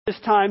This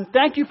time,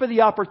 thank you for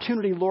the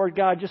opportunity, Lord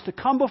God, just to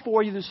come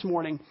before you this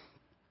morning.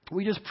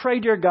 We just pray,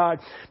 dear God,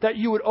 that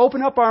you would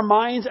open up our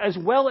minds as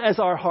well as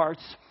our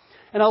hearts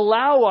and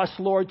allow us,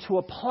 Lord, to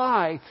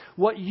apply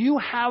what you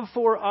have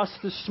for us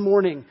this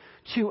morning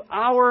to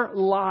our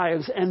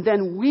lives. And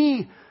then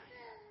we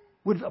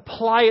would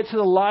apply it to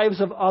the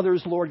lives of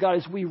others, Lord God,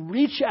 as we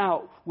reach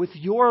out with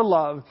your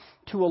love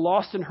to a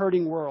lost and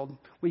hurting world.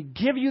 We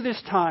give you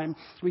this time.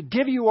 We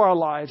give you our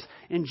lives.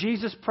 In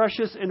Jesus'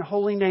 precious and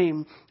holy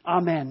name,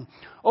 amen.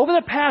 Over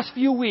the past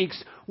few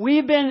weeks,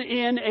 we've been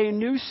in a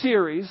new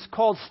series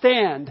called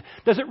Stand.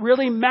 Does it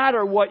really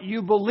matter what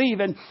you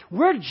believe? And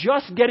we're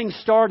just getting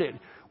started.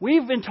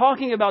 We've been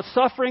talking about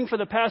suffering for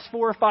the past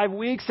 4 or 5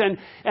 weeks,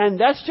 and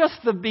that's just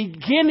the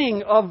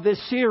beginning of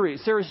this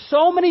series. There are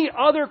so many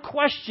other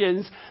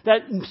questions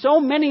that so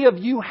many of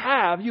you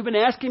have. You've been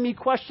asking me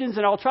questions,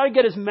 and I'll try to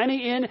get as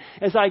many in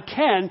as I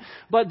can,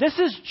 but this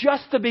is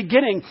just the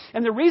beginning.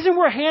 And the reason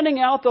we're handing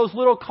out those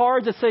little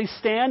cards that say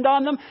Stand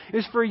on them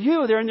is for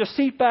you. They're in your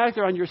seat back,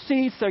 they're on your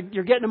seats,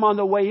 you're getting them on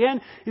the way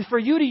in, is for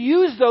you to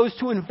use those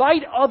to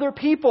invite other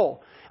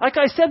people. Like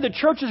I said, the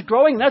church is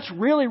growing. That's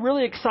really,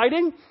 really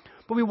exciting.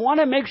 But we want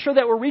to make sure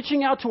that we're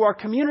reaching out to our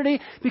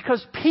community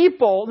because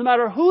people, no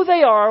matter who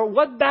they are,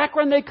 what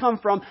background they come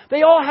from,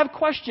 they all have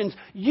questions.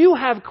 You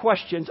have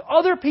questions.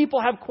 Other people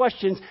have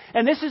questions.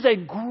 And this is a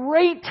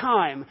great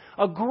time,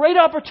 a great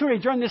opportunity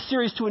during this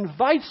series to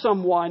invite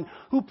someone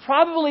who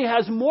probably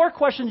has more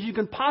questions you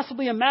can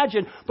possibly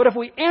imagine. But if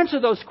we answer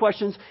those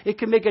questions, it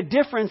can make a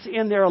difference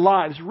in their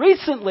lives.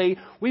 Recently,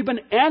 we've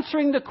been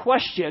answering the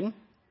question,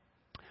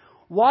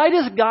 why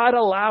does God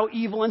allow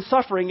evil and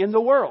suffering in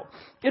the world?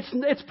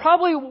 It's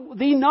probably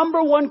the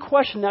number one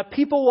question that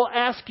people will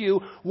ask you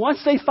once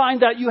they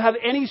find that you have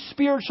any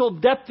spiritual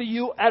depth to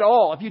you at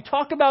all. If you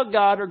talk about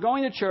God or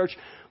going to church,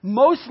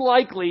 most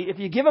likely, if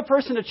you give a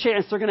person a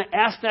chance, they're going to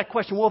ask that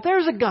question. Well, if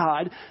there's a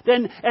God,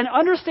 then, and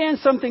understand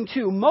something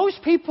too,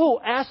 most people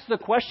who ask the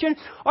question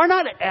are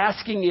not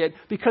asking it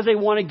because they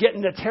want to get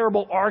in a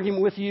terrible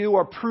argument with you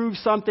or prove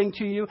something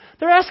to you.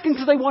 They're asking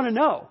because they want to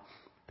know.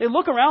 They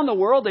look around the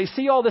world, they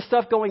see all this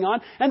stuff going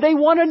on, and they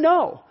want to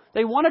know.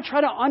 They want to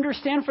try to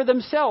understand for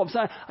themselves.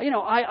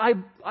 I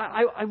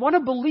want to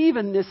believe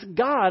in this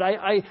God.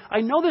 I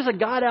know there's a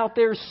God out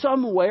there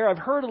somewhere. I've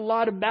heard a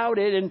lot about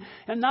it, and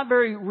I'm not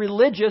very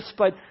religious,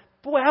 but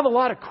boy, I have a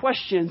lot of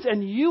questions.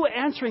 And you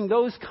answering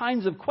those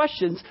kinds of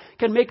questions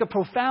can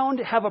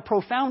have a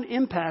profound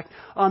impact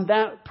on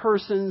that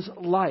person's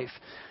life.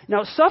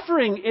 Now,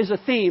 suffering is a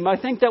theme,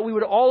 I think that we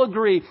would all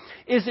agree,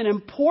 is an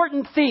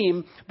important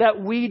theme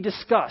that we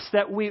discuss,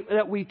 that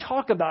we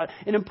talk about,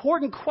 an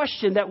important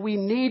question that we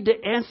need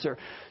to answer.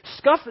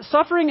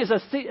 Suffering is a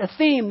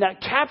theme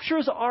that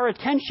captures our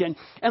attention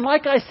and,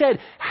 like I said,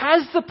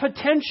 has the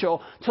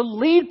potential to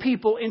lead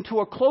people into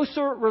a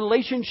closer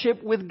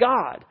relationship with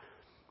God.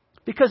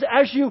 Because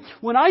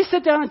when I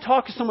sit down and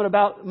talk to someone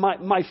about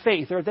my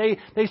faith, or they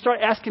start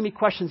asking me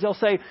questions, they'll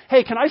say,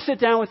 hey, can I sit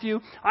down with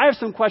you? I have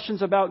some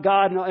questions about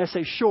God. And I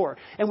say, sure.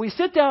 And we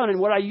sit down, and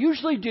what I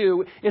usually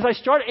do is I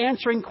start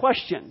answering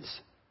questions.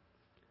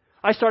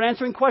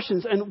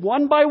 And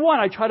one by one,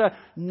 I try to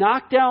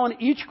knock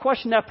down each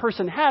question that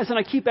person has, and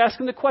I keep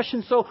asking the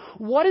question, so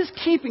what is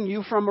keeping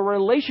you from a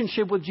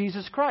relationship with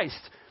Jesus Christ?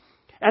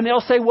 And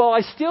they'll say, well,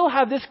 I still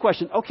have this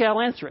question. Okay,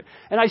 I'll answer it.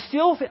 And I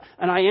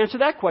answer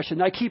that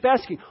question. And I keep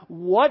asking,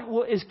 what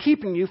is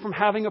keeping you from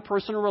having a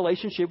personal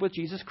relationship with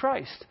Jesus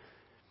Christ?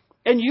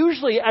 And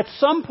usually at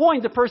some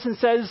point the person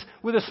says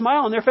with a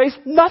smile on their face,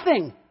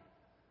 nothing.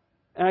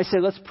 And I say,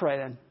 let's pray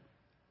then.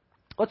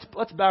 Let's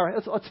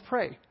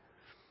pray.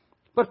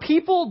 But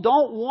people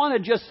don't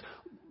want to just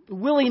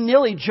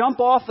willy-nilly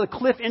jump off the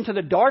cliff into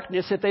the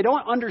darkness if they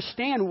don't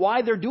understand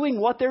why they're doing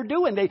what they're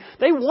doing.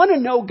 They want to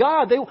know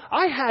God.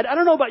 I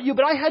don't know about you,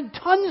 but I had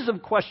tons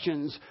of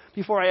questions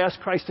before I asked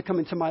Christ to come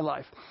into my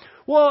life.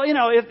 Well,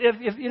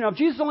 if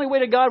Jesus is the only way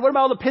to God, what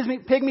about all the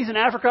pygmies in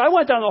Africa? I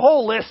went down the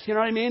whole list, you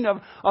know what I mean,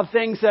 of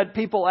things that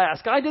people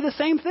ask. I did the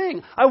same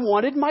thing. I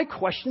wanted my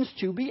questions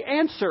to be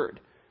answered.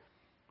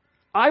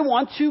 I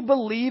want to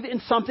believe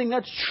in something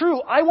that's true.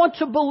 I want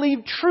to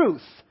believe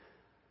truth.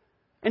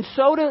 And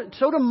so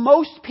do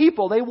most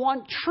people. They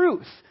want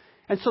truth.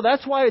 And so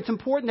that's why it's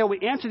important that we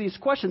answer these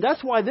questions.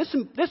 That's why this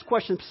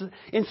question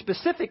in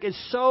specific is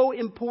so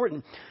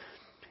important.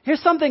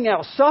 Here's something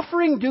else.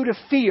 Suffering due to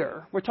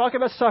fear. We're talking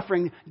about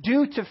suffering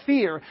due to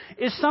fear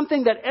is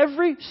something that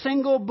every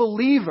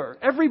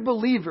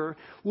believer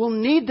will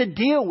need to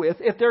deal with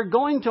if they're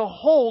going to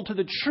hold to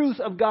the truth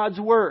of God's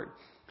Word.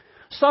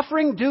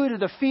 Suffering due to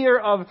the fear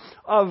of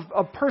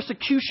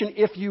persecution,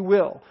 if you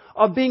will,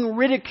 of being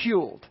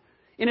ridiculed.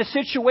 In a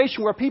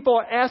situation where people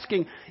are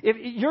asking, if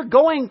you're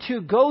going to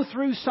go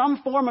through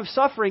some form of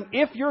suffering,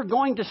 if you're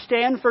going to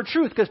stand for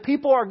truth, because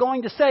people are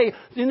going to say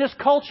in this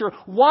culture,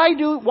 why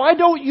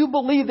don't you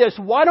believe this?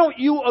 Why don't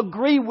you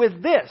agree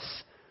with this?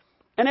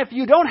 And if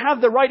you don't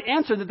have the right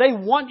answer that they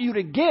want you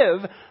to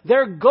give,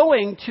 they're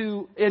going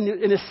to,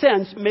 in a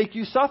sense, make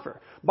you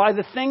suffer. by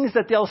the things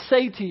that they'll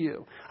say to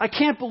you. I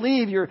can't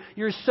believe you're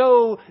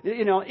so,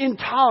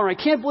 intolerant.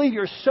 I can't believe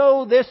you're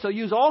so this. They'll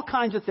use all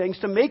kinds of things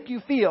to make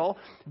you feel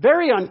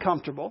very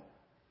uncomfortable.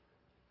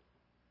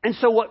 And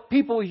so what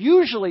people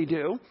usually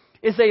do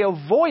is they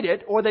avoid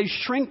it or they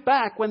shrink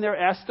back when they're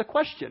asked the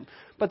question.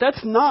 But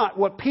that's not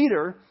what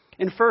Peter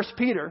in 1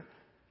 Peter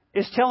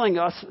is telling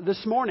us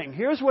this morning.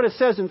 Here's what it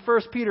says in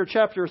 1 Peter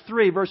chapter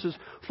 3, verses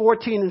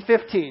 14 and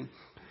 15.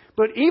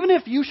 But even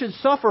if you should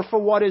suffer for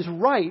what is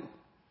right,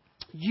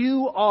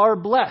 you are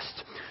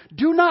blessed.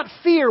 Do not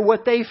fear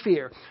what they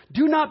fear.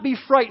 Do not be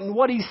frightened.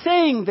 What he's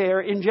saying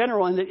there in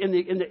general in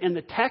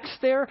the text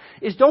there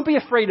is don't be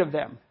afraid of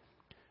them.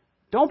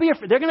 Don't be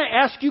afraid. They're going to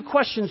ask you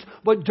questions,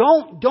 but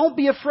don't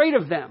be afraid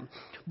of them.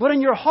 But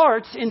in your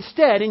hearts,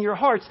 instead,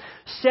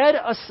 set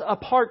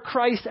apart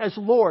Christ as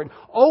Lord.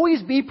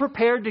 Always be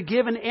prepared to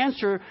give an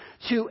answer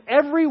to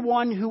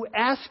everyone who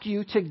asks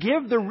you to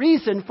give the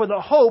reason for the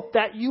hope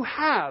that you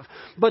have.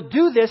 But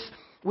do this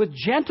with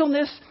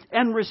gentleness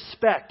and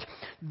respect.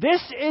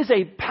 This is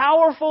a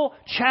powerful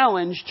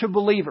challenge to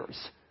believers.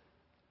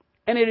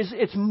 And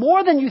it's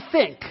more than you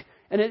think.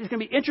 And it's going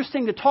to be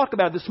interesting to talk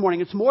about this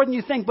morning. It's more than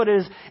you think, but it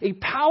is a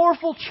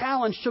powerful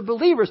challenge to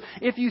believers.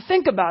 If you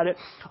think about it,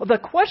 the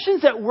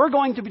questions that we're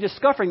going to be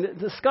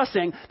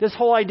discussing, this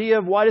whole idea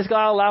of why does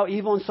God allow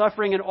evil and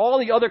suffering and all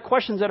the other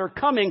questions that are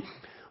coming,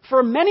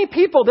 for many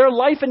people, they're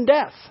life and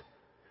death.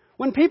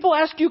 When people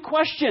ask you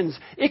questions,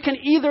 it can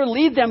either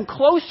lead them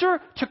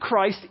closer to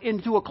Christ,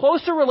 into a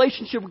closer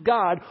relationship with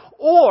God,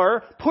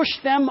 or push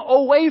them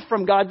away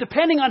from God,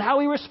 depending on how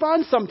He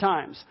responds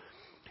sometimes.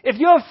 If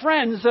you have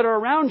friends that are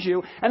around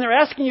you and they're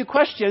asking you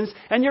questions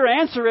and your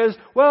answer is,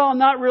 well, I'm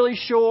not really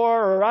sure,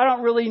 or I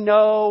don't really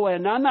know,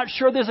 and I'm not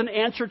sure there's an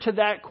answer to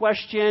that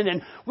question.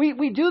 And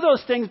we do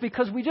those things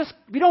because we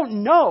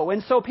don't know.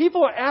 And so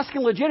people are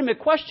asking legitimate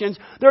questions.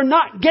 They're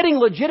not getting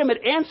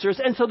legitimate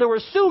answers. And so they're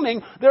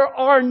assuming there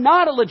are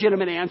not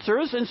legitimate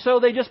answers. And so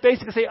they just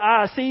basically say,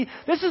 see,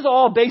 this is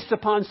all based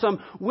upon some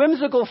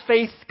whimsical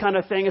faith kind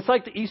of thing. It's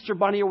like the Easter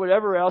Bunny or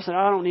whatever else. And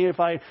I don't need if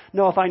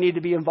I need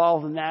to be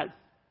involved in that.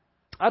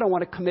 I don't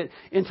want to commit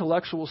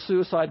intellectual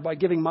suicide by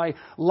giving my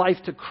life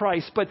to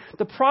Christ. But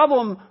the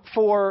problem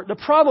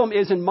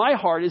is in my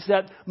heart is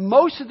that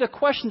most of the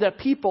questions that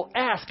people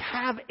ask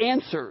have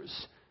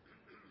answers.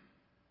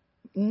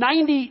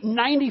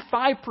 95%.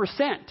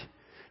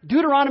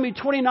 Deuteronomy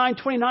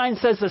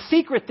 29:29 says the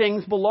secret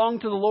things belong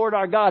to the Lord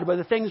our God, but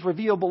the things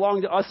revealed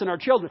belong to us and our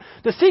children.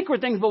 The secret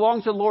things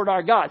belong to the Lord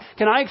our God.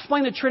 Can I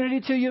explain the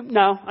Trinity to you?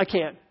 No, I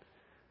can't.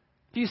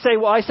 Do you say,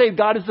 well, I say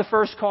God is the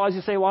first cause.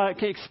 You say, well, I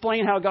can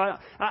explain how God,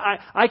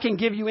 I can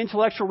give you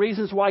intellectual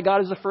reasons why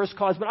God is the first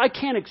cause, but I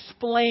can't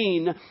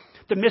explain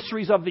the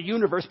mysteries of the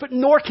universe, but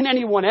nor can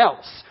anyone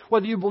else,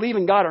 whether you believe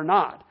in God or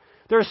not.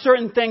 There are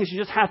certain things you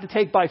just have to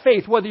take by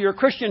faith, whether you're a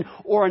Christian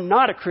or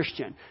not a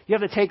Christian. You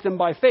have to take them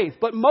by faith.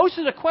 But most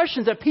of the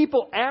questions that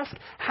people ask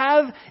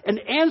have an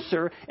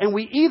answer, and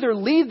we either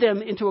lead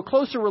them into a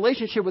closer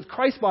relationship with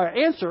Christ by our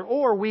answer,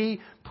 or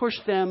we push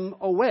them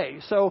away.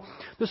 So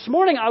this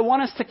morning I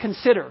want us to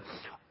consider,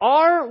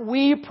 are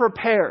we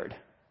prepared?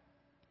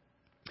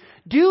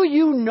 Do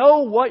you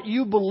know what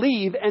you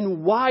believe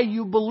and why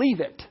you believe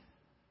it?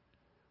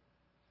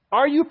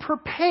 Are you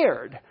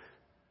prepared?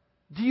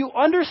 Do you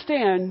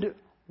understand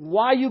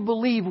why you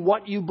believe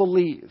what you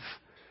believe?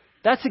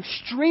 That's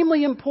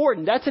extremely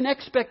important. That's an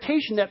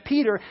expectation that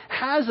Peter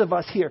has of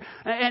us here.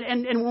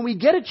 And when we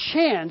get a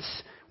chance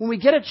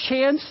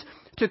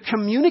to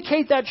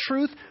communicate that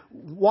truth,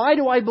 why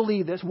do I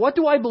believe this? What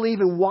do I believe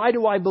and why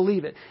do I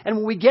believe it? And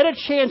when we get a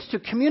chance to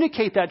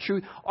communicate that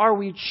truth, are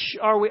we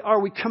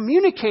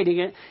communicating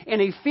it in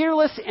a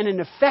fearless and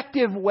an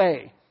effective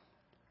way?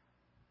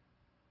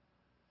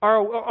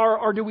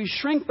 Or do we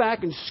shrink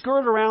back and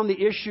skirt around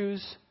the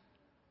issues?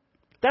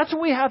 That's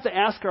what we have to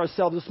ask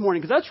ourselves this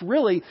morning, because that's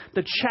really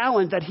the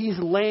challenge that he's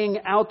laying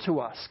out to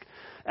us.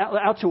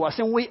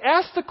 And we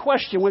ask the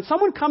question, when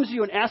someone comes to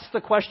you and asks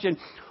the question,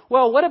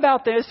 well, what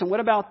about this and what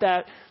about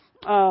that?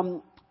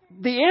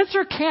 The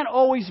answer can't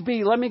always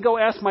be, let me go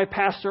ask my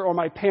pastor or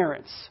my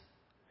parents.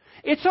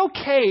 It's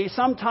okay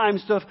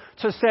sometimes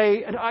to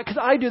say, because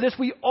I do this,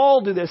 we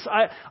all do this.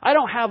 I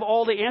don't have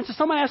all the answers.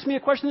 Someone asked me a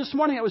question this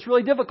morning that was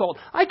really difficult.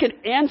 I could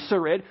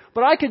answer it,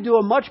 but I could do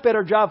a much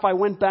better job if I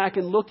went back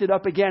and looked it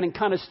up again and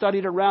kind of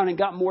studied around and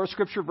got more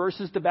scripture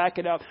verses to back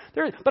it up.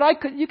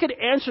 You could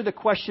answer the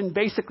question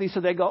basically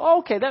so they go, oh,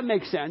 okay, that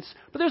makes sense.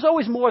 But there's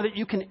always more that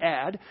you can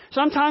add.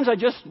 Sometimes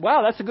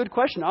wow, that's a good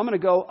question.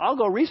 I'll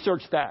go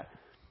research that.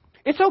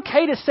 It's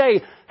okay to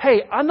say,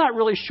 hey, I'm not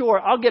really sure.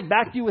 I'll get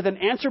back to you with an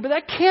answer, but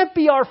that can't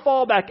be our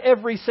fallback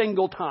every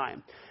single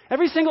time.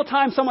 Every single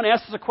time someone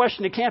asks us a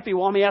question, it can't be,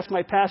 well, let me ask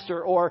my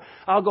pastor or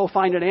I'll go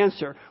find an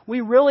answer.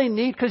 We really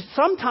need, because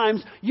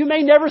sometimes you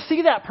may never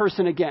see that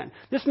person again.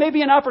 This may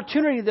be an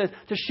opportunity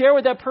to share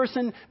with that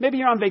person. Maybe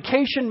you're on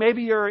vacation.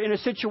 Maybe you're in a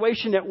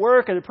situation at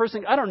work and the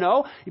person, I don't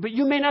know, but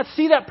you may not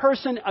see that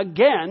person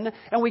again.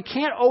 And we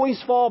can't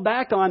always fall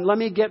back on, let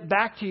me get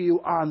back to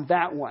you on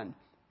that one.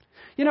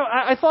 You know,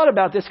 I thought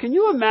about this. Can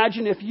you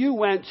imagine if you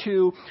went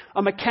to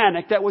a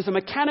mechanic that was a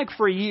mechanic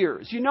for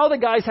years? You know the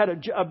guy's had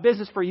a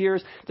business for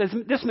years.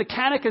 This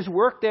mechanic has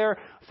worked there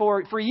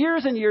for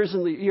years and years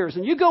and years.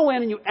 And you go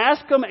in and you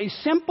ask him a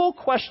simple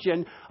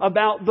question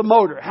about the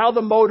motor, how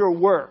the motor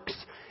works.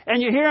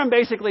 And you hear him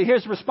basically,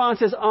 his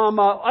response is,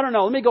 I don't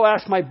know, let me go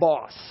ask my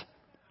boss.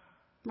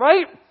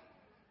 Right?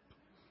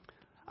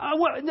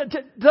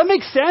 Does that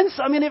make sense?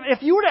 I mean,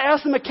 if you were to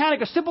ask the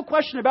mechanic a simple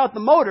question about the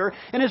motor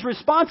and his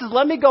response is,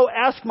 let me go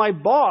ask my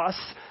boss,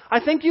 I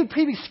think you'd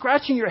be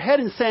scratching your head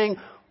and saying,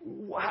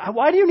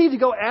 why do you need to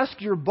go ask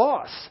your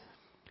boss?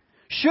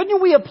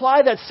 Shouldn't we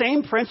apply that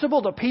same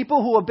principle to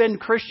people who have been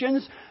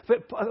Christians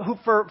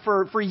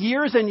for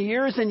years and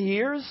years and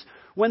years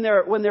when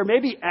they're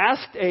maybe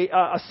asked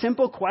a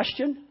simple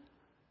question?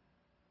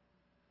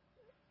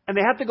 And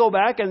they have to go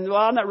back and, well,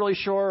 I'm not really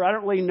sure, I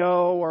don't really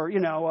know,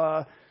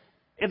 or,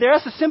 if they're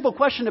asked a simple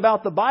question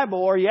about the Bible,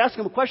 or you ask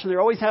them a question,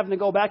 they're always having to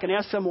go back and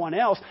ask someone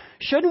else.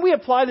 Shouldn't we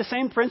apply the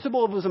same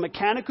principle if it was a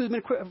mechanic who's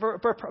been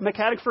a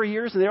mechanic for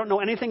years and they don't know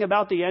anything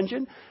about the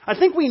engine? I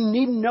think we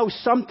need to know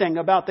something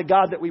about the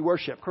God that we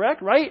worship,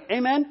 correct? Right?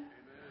 Amen?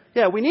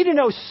 Yeah, we need to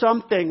know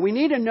something. We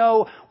need to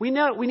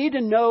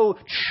know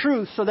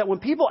truth so that when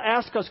people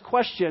ask us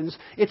questions,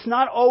 it's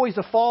not always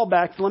a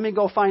fallback. Let me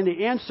go find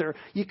the answer.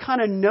 You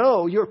kind of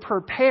know, you're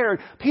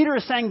prepared. Peter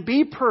is saying,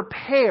 be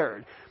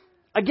prepared.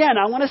 Again,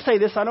 I want to say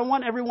this. I don't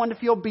want everyone to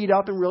feel beat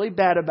up and really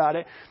bad about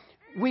it.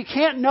 We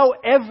can't know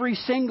every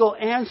single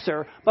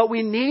answer, but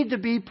we need to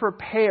be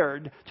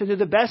prepared to do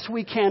the best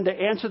we can to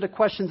answer the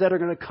questions that are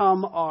going to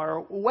come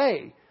our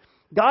way.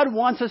 God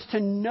wants us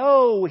to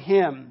know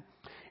Him.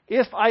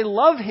 If I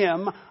love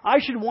Him, I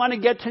should want to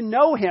get to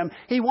know Him.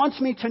 He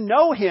wants me to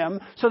know Him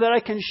so that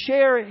I can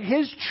share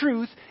His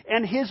truth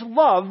and His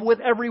love with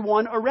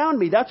everyone around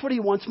me. That's what He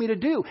wants me to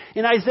do.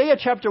 In Isaiah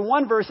chapter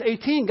 1, verse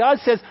 18, God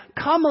says,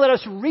 come, let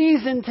us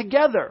reason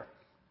together.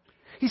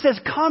 He says,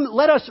 come,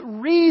 let us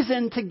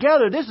reason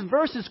together. This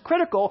verse is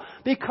critical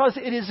because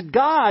it is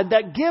God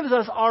that gives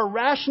us our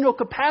rational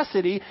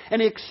capacity,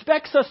 and He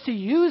expects us to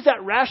use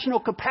that rational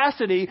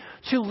capacity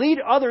to lead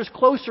others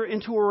closer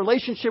into a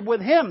relationship with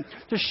Him,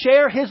 to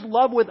share His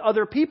love with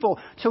other people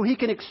so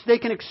they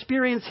can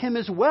experience Him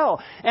as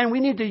well. And we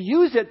need to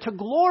use it to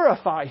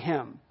glorify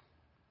Him.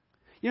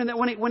 You know,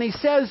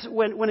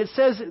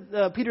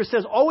 Peter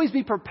says, always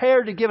be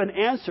prepared to give an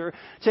answer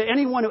to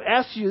anyone who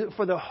asks you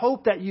for the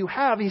hope that you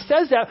have. He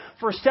says that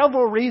for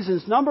several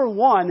reasons. Number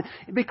one,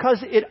 because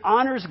it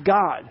honors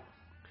God.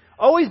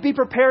 Always be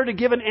prepared to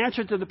give an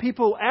answer to the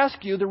people who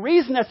ask you. The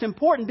reason that's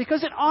important,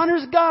 because it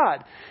honors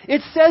God.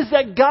 It says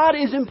that God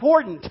is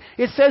important.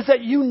 It says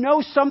that you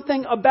know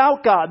something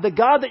about God. The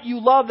God that you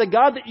love, the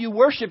God that you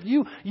worship.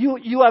 You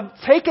have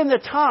taken the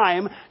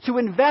time to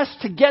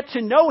invest to get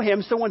to know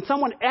Him. So when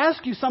someone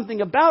asks you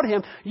something about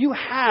Him, you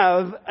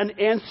have an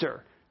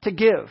answer to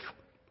give.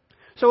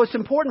 So it's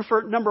important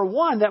for, number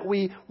one, that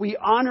we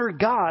honor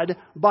God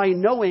by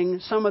knowing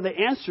some of the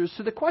answers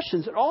to the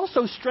questions. It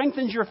also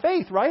strengthens your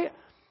faith, right?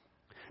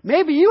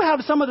 Maybe you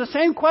have some of the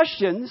same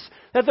questions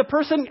that the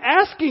person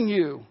asking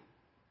you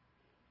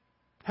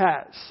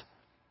has.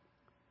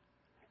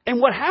 And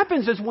what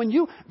happens is when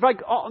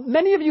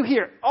many of you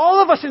here,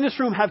 all of us in this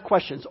room have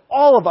questions.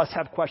 All of us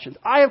have questions.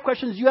 I have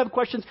questions. You have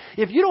questions.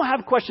 If you don't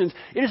have questions,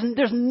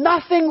 there's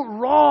nothing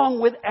wrong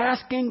with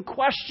asking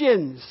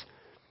questions.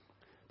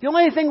 The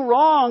only thing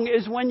wrong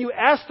is when you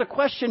ask the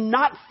question,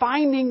 not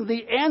finding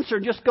the answer,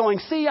 just going,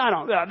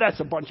 that's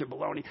a bunch of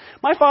baloney.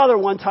 My father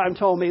one time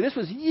told me, this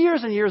was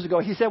years and years ago,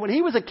 he said when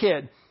he was a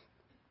kid,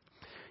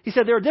 he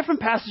said there are different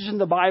passages in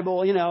the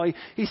Bible,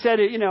 he said,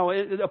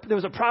 there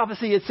was a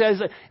prophecy, it says,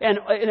 and,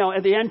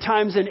 at the end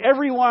times, and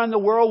everyone in the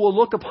world will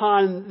look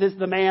upon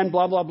the man,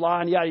 blah, blah, blah,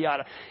 and yada,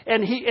 yada.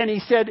 And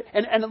he said,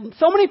 and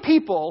so many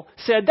people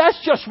said,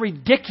 that's just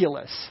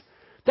ridiculous.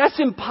 That's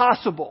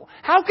impossible.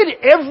 How could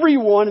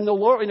everyone in the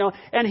Lord,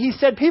 and he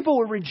said people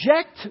would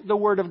reject the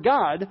Word of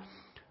God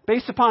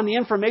based upon the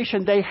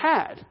information they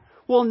had.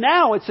 Well,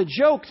 now it's a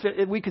joke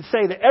that we could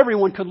say that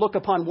everyone could look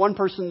upon one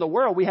person in the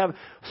world. We have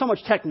so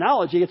much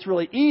technology, it's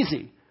really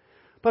easy.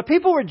 But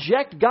people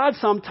reject God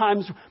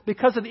sometimes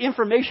because of the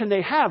information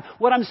they have.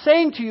 What I'm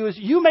saying to you is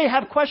you may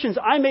have questions,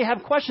 I may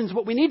have questions,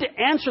 but we need to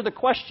answer the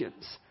questions.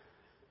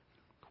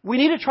 We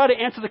need to try to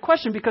answer the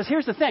question because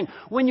here's the thing.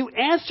 When you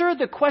answer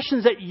the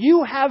questions that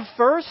you have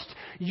first,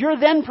 you're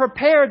then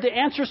prepared to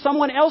answer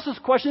someone else's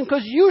question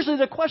because usually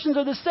the questions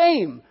are the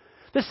same.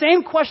 The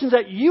same questions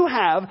that you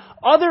have,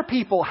 other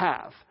people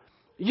have.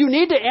 You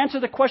need to answer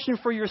the question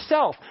for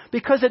yourself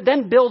because it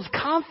then builds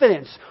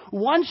confidence.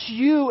 Once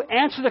you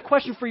answer the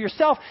question for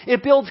yourself,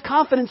 it builds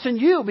confidence in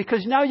you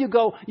because now you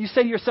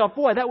say to yourself,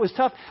 boy, that was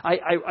tough.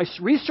 I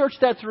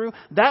researched that through.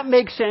 That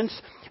makes sense.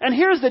 And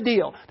here's the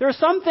deal. There are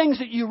some things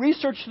that you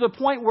research to the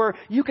point where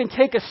you can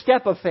take a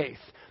step of faith.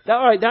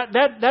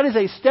 That is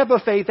a step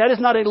of faith. That is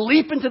not a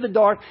leap into the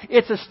dark.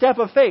 It's a step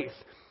of faith.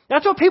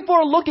 That's what people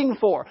are looking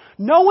for.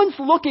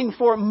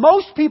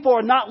 Most people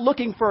are not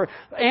looking for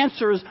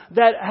answers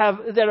that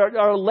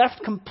are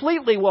left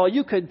completely, well,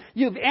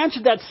 you've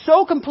answered that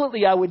so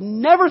completely, I would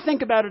never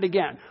think about it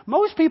again.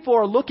 Most people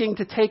are looking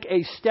to take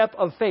a step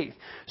of faith.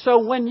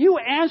 So when you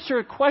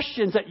answer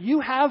questions that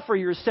you have for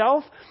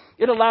yourself,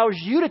 it allows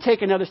you to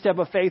take another step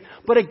of faith,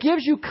 but it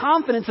gives you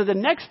confidence that the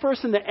next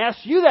person that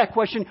asks you that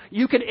question,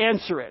 you can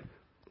answer it.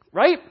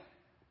 Right?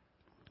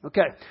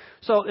 Okay.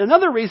 So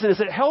another reason is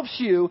it helps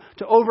you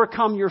to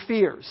overcome your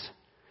fears.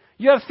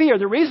 You have fear.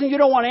 The reason you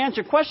don't want to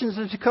answer questions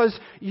is because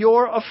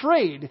you're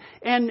afraid.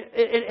 And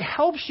it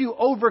helps you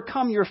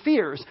overcome your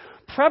fears.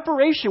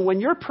 Preparation, when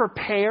you're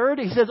prepared,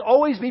 he says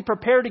always be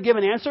prepared to give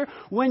an answer.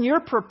 When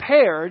you're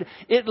prepared,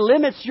 it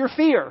limits your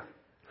fear.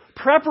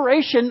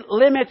 Preparation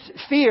limits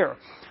fear.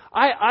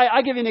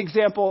 I give you an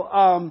example.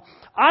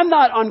 I'm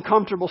not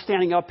uncomfortable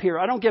standing up here.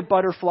 I don't get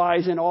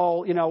butterflies and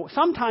all,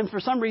 sometimes for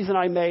some reason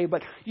I may,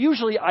 but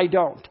usually I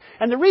don't.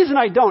 And the reason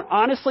I don't,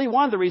 honestly,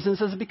 one of the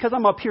reasons is because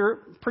I'm up here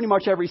pretty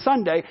much every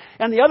Sunday.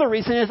 And the other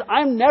reason is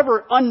I'm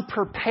never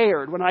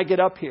unprepared when I get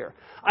up here.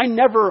 I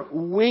never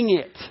wing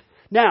it.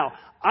 Now,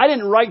 I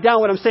didn't write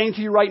down what I'm saying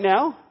to you right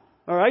now.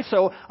 All right,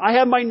 so I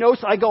have my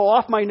notes. I go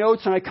off my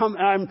notes and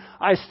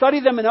I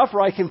study them enough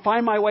where I can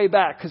find my way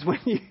back. Because when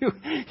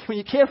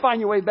you can't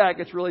find your way back,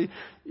 it's really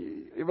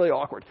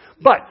awkward.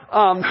 But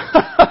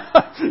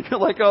you're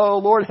like, oh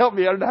Lord, help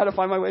me! I don't know how to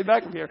find my way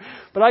back from here,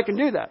 but I can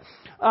do that.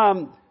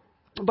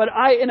 But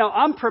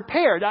I'm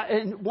prepared.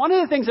 And one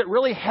of the things that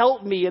really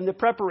helped me in the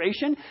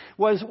preparation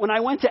was when I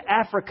went to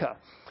Africa.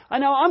 I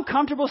know I'm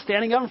comfortable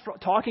standing up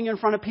and talking in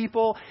front of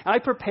people. And I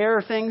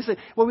prepare things.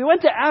 When we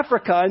went to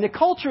Africa, and the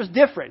culture is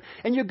different.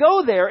 And you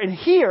go there, and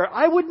here,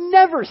 I would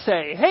never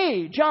say,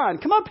 hey, John,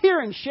 come up here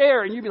and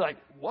share. And you'd be like,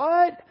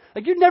 what?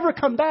 Like, you'd never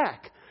come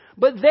back.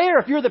 But there,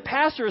 if you're the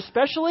pastor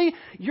especially,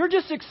 you're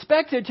just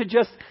expected to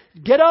just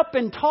get up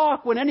and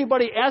talk when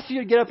anybody asks you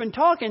to get up and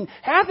talk. And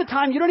half the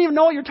time, you don't even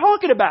know what you're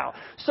talking about.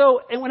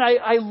 So, and when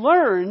I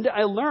learned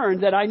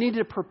that I needed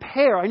to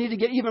prepare. I need to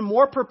get even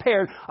more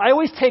prepared. I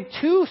always take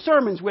 2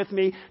 sermons with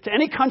me to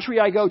any country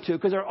I go to,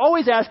 because they're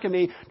always asking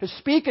me to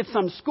speak at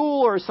some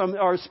school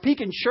or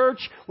speak in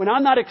church when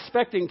I'm not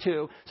expecting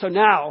to. So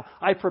now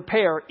I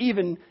prepare,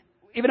 even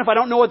if I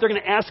don't know what they're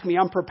going to ask me,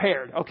 I'm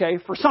prepared, okay,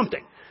 for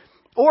something.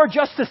 Or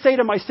just to say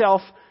to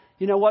myself,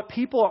 you know what,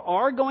 people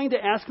are going to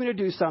ask me to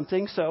do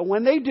something, so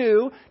when they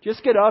do,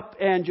 just get up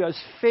and just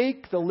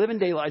fake the living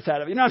daylights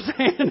out of it. You know what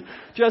I'm saying?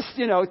 Just,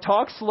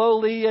 talk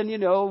slowly and,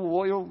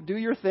 do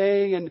your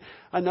thing, and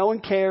no one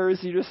cares.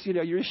 You're just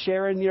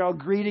sharing, a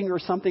greeting or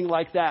something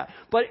like that.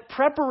 But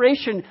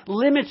preparation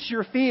limits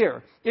your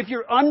fear. If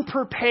you're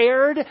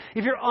unprepared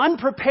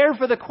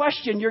for the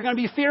question, you're going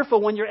to be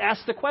fearful when you're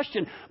asked the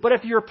question. But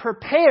if you're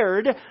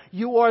prepared,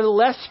 you are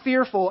less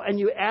fearful, and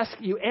you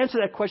answer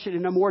that question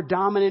in a more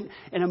dominant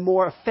and a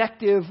more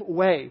effective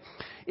way.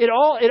 It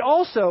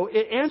also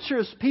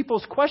answers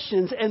people's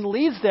questions and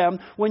leads them,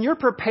 when you're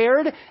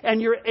prepared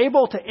and you're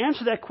able to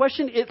answer that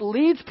question, it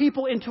leads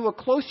people into a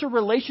closer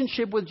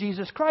relationship with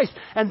Jesus Christ.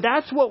 And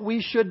that's what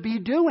we should be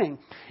doing.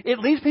 It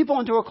leads people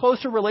into a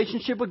closer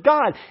relationship with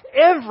God.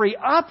 Every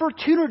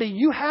opportunity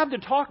you have to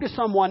talk to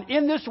someone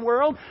in this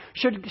world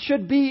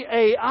should be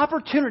an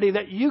opportunity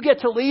that you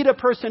get to lead a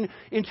person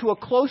into a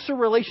closer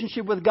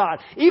relationship with God.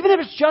 Even if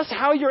it's just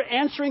how you're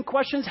answering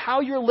questions, how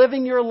you're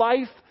living your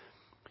life.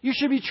 You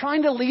should be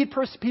trying to lead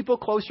people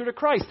closer to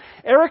Christ.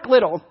 Eric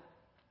Liddell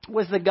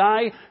was the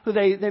guy who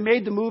they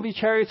made the movie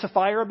Chariots of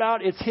Fire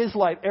about. It's his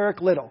life, Eric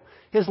Liddell.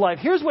 His life.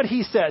 Here's what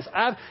he says.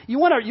 You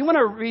want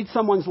to read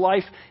someone's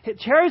life.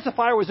 Chariots of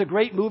Fire was a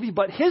great movie,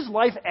 but his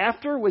life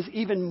after was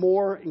even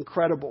more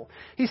incredible.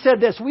 He said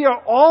this, we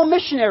are all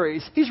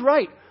missionaries. He's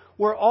right.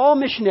 We're all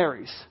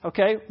missionaries,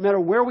 okay? No matter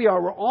where we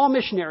are, we're all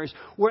missionaries.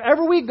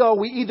 Wherever we go,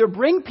 we either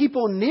bring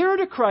people nearer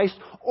to Christ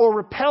or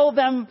repel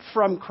them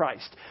from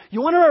Christ.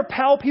 You want to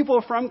repel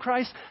people from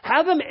Christ?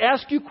 Have them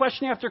ask you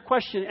question after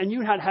question, and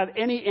you not have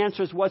any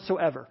answers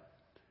whatsoever.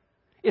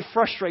 It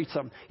frustrates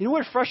them. You know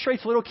what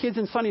frustrates little kids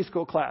in Sunday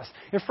school class?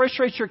 It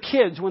frustrates your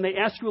kids when they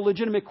ask you a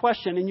legitimate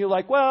question, and you're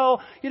like,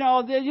 well, you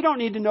don't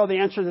need to know the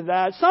answer to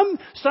that.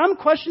 Some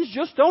questions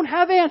just don't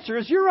have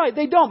answers. You're right,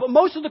 they don't, but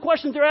most of the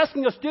questions they're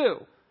asking us do.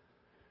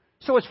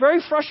 So it's very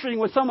frustrating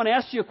when someone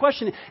asks you a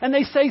question and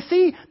they say,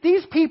 see,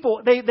 these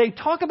people, they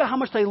talk about how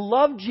much they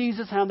love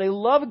Jesus, how they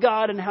love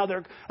God, and how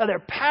they're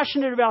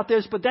passionate about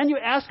this, but then you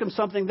ask them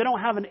something, they don't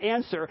have an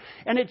answer,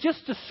 and it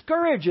just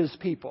discourages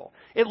people.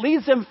 It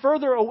leads them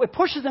it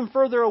pushes them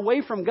further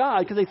away from God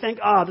because they think,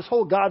 this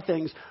whole God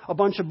thing's a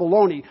bunch of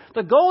baloney.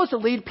 The goal is to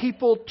lead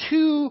people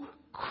to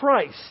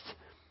Christ.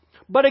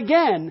 But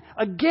again,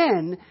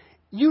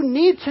 you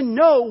need to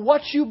know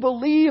what you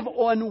believe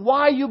and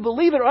why you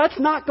believe it, or that's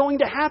not going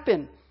to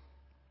happen.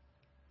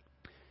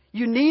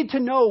 You need to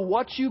know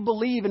what you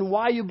believe and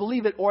why you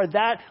believe it, or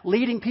that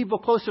leading people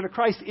closer to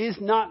Christ is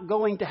not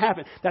going to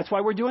happen. That's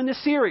why we're doing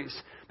this series,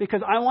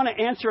 because I want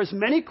to answer as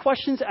many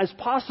questions as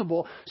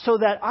possible so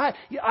that I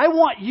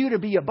want you to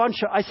be a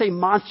bunch of, I say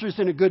monsters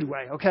in a good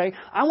way, okay?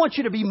 I want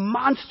you to be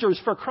monsters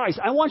for Christ.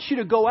 I want you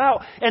to go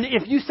out, and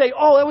if you say,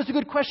 oh, that was a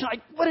good question,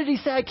 what did he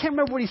say? I can't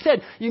remember what he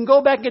said. You can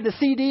go back and get the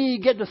CD,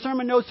 get the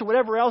sermon notes or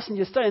whatever else, and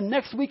you study. And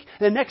next week,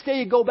 the next day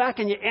you go back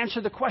and you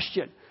answer the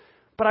question.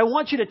 But I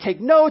want you to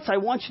take notes. I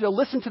want you to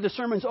listen to the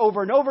sermons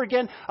over and over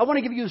again. I want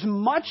to give you as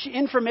much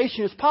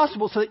information as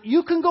possible so that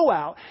you can go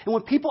out, and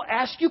when people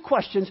ask you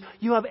questions,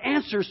 you have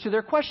answers to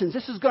their questions.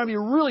 This is going to be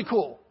really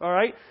cool, all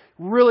right?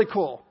 Really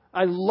cool.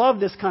 I love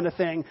this kind of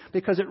thing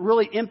because it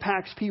really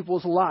impacts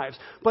people's lives.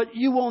 But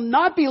you will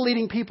not be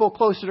leading people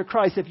closer to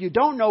Christ if you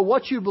don't know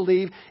what you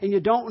believe and you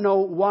don't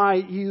know why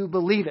you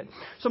believe it.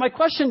 So my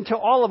question to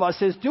all of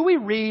us is, do we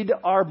read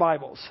our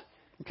Bibles?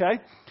 Okay?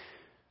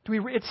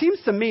 It seems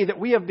to me that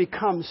we have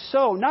become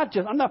so,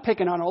 I'm not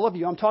picking on all of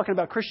you, I'm talking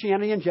about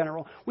Christianity in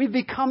general. We've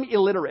become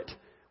illiterate.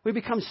 We've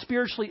become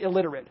spiritually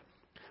illiterate.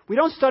 We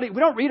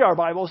don't read our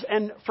Bibles,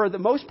 and for the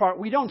most part,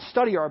 we don't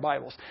study our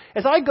Bibles.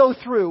 As I go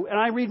through and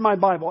I read my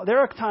Bible, there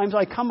are times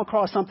I come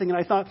across something and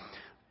I thought,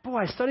 boy,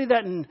 I studied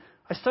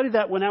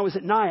that when I was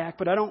at NIAC,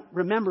 but I don't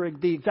remember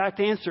the exact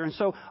answer. And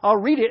so I'll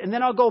read it, and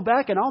then I'll go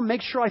back and I'll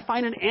make sure I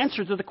find an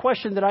answer to the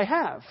question that I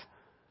have.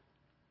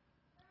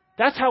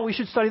 That's how we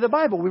should study the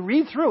Bible. We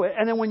read through it,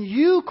 and then when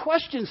you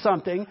question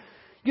something,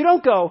 you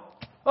don't go,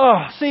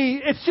 oh,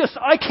 see, it's just,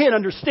 I can't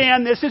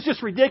understand this. It's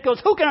just ridiculous.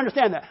 Who can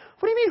understand that?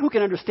 What do you mean, who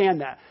can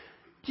understand that?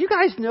 Do you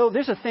guys know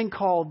there's a thing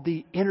called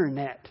the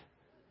internet?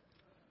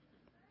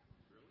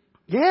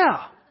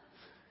 Yeah.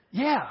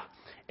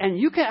 And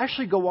you can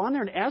actually go on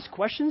there and ask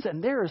questions,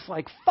 and there's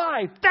like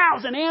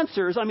 5,000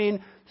 answers. I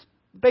mean,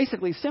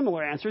 basically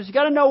similar answers. You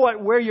got to know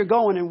where you're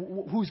going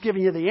and who's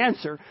giving you the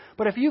answer.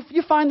 But if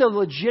you find the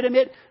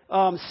legitimate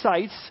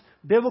sites,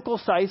 biblical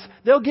sites,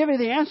 they'll give you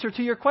the answer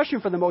to your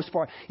question for the most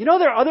part. You know,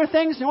 there are other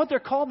things. You know what they're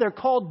called? They're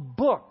called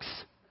books.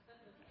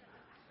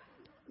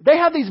 They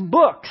have these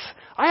books.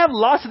 I have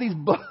lots of these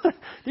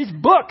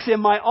books in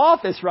my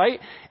office, right?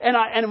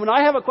 And when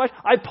I have a question,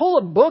 I pull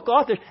a book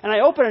off there and I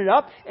open it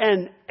up,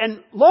 and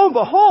lo and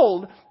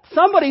behold,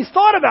 somebody's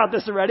thought about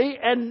this already,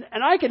 and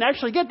I can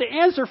actually get the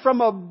answer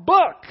from a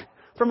book,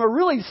 from a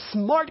really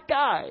smart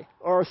guy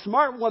or a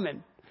smart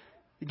woman.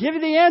 Give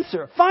you the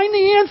answer. Find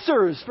the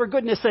answers, for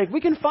goodness sake.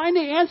 We can find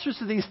the answers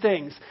to these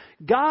things.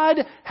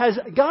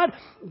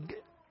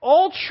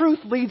 All truth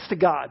leads to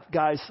God,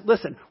 guys.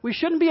 Listen, we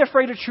shouldn't be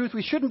afraid of truth.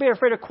 We shouldn't be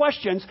afraid of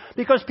questions,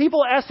 because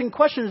people asking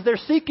questions, they're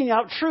seeking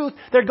out truth.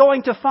 They're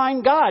going to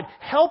find God.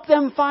 Help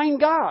them find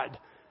God.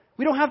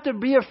 We don't have to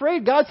be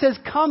afraid. God says,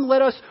 come,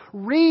 let us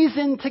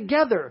reason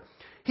together.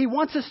 He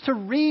wants us to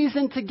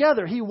reason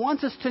together. He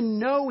wants us to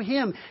know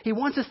Him. He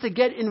wants us to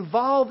get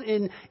involved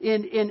in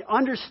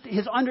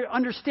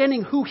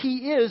understanding who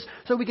He is,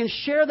 so we can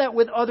share that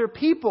with other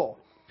people.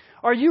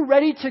 Are you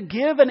ready to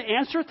give an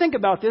answer? Think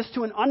about this,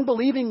 to an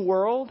unbelieving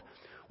world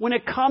when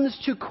it comes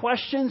to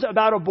questions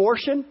about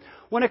abortion,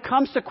 when it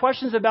comes to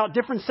questions about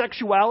different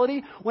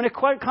sexuality, when it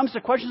comes to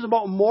questions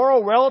about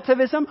moral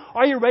relativism?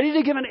 Are you ready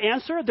to give an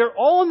answer? They're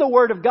all in the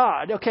Word of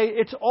God, okay?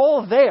 It's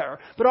all there.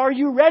 But are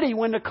you ready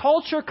when the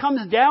culture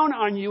comes down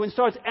on you and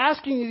starts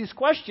asking you these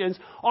questions?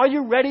 Are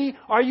you ready?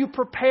 Are you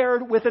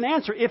prepared with an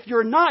answer? If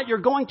you're not, you're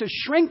going to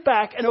shrink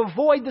back and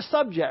avoid the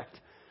subject.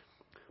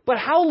 But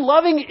how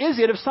loving is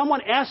it if someone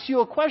asks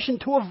you a question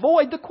to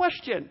avoid the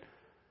question?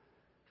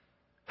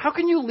 How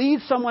can you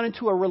lead someone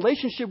into a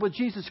relationship with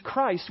Jesus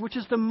Christ, which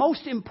is the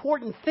most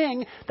important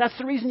thing? That's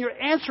the reason you're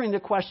answering the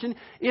question,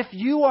 if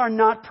you are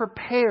not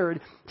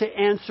prepared to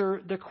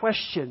answer the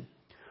question.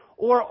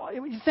 Or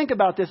think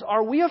about this.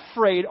 Are you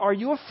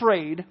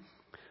afraid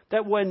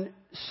that when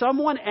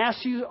someone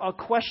asks you a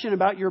question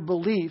about your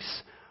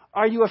beliefs,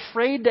 are you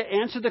afraid to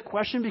answer the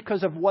question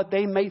because of what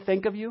they may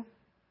think of you?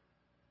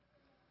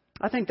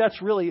 I think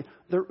that's really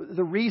the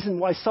reason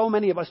why so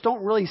many of us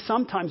don't really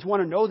sometimes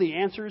want to know the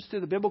answers to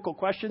the biblical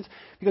questions,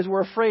 because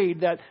we're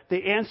afraid that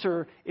the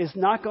answer is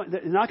not going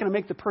to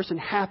make the person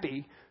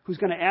happy who's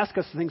going to ask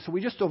us things, so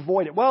we just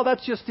avoid it. Well,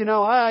 that's just,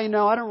 I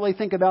don't really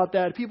think about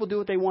that. People do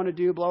what they want to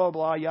do, blah, blah,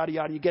 blah, yada,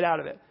 yada. You get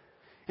out of it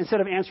instead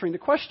of answering the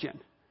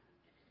question.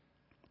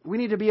 We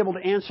need to be able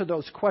to answer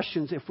those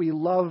questions if we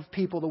love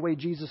people the way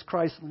Jesus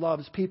Christ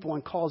loves people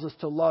and calls us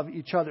to love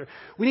each other.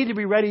 We need to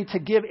be ready to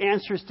give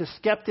answers to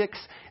skeptics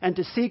and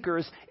to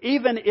seekers,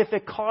 even if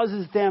it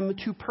causes them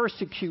to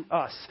persecute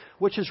us,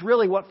 which is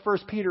really what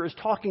 1 Peter is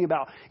talking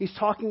about. He's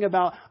talking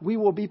about we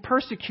will be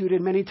persecuted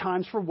many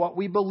times for what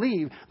we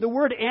believe. The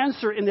word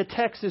answer in the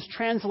text is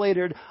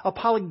translated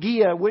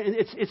apologia.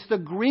 It's the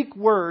Greek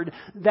word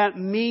that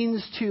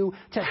means to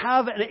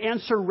have an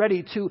answer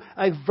ready, to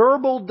a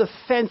verbal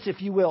defense,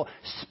 if you will.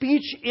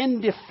 Speech in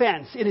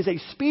defense. It is a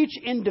speech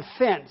in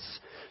defense.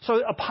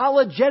 So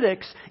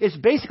apologetics is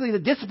basically the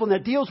discipline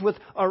that deals with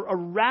a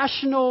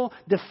rational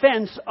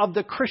defense of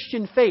the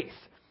Christian faith.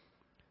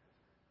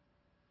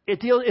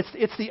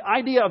 It's the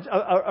idea of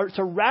it's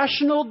a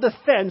rational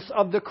defense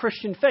of the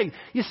Christian faith.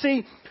 You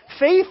see,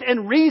 faith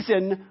and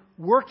reason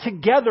work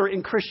together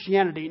in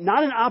Christianity,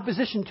 not in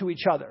opposition to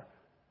each other.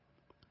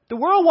 The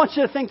world wants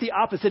you to think the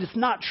opposite. It's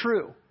not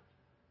true.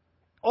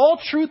 All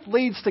truth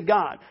leads to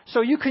God.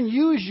 So you can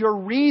use your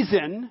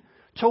reason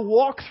to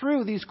walk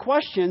through these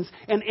questions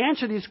and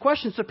answer these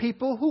questions to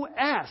people who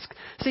ask.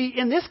 See,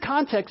 in this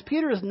context,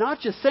 Peter is not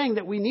just saying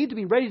that we need to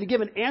be ready to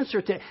give an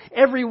answer to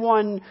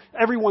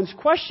everyone's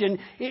question.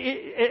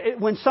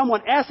 When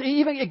someone asks,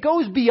 it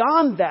goes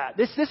beyond that.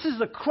 This is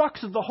the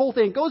crux of the whole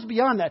thing. It goes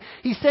beyond that.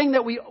 He's saying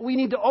that we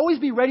need to always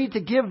be ready to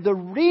give the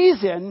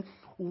reason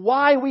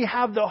why we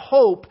have the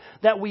hope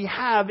that we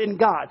have in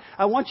God.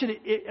 I want you to,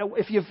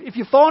 if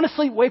you've fallen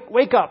asleep,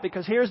 wake up,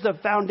 because here's the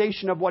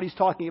foundation of what he's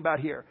talking about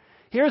here.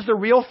 Here's the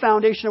real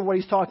foundation of what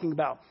he's talking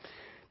about.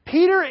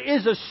 Peter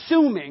is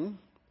assuming,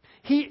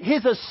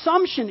 his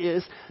assumption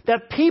is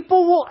that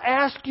people will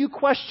ask you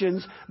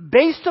questions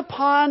based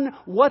upon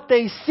what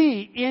they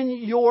see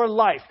in your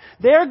life.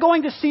 They're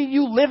going to see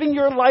you living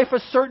your life a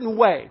certain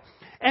way.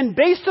 And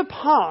based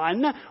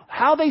upon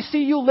how they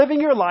see you living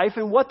your life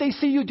and what they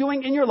see you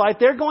doing in your life,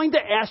 they're going to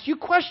ask you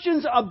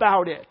questions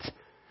about it.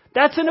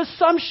 That's an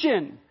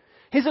assumption.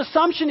 His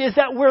assumption is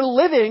that we're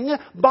living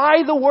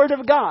by the Word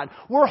of God.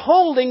 We're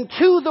holding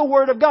to the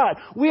Word of God.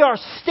 We are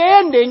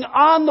standing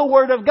on the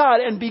Word of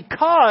God. And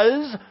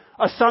because,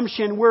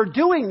 assumption, we're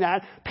doing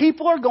that,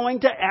 people are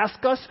going to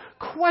ask us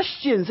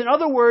questions. In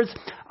other words,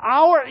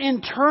 our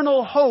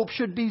internal hope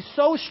should be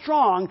so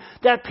strong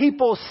that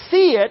people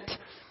see it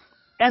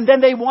and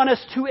then they want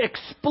us to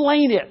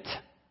explain it.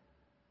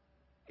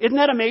 Isn't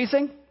that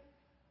amazing?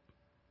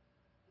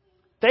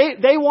 He's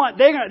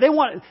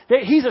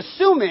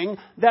assuming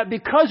that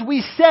because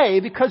we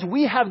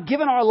have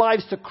given our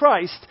lives to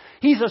Christ,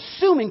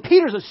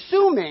 Peter's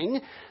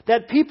assuming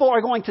that people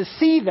are going to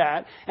see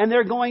that and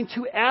they're going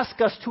to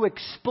ask us to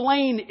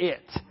explain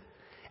it.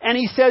 And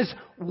he says,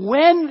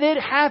 when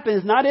it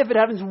happens, not if it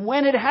happens,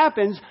 when it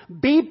happens,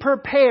 be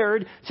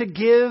prepared to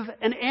give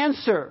an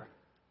answer.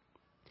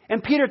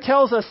 And Peter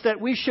tells us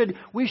that we should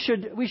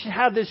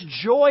have this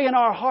joy in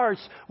our hearts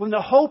when the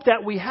hope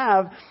that we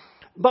have.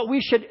 But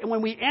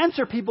when we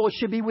answer people, it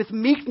should be with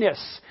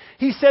meekness.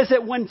 He says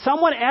that when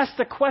someone asks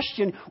the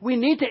question, we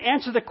need to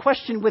answer the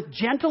question with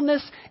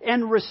gentleness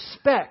and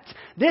respect.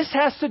 This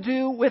has to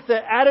do with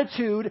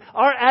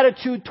our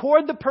attitude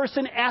toward the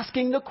person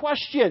asking the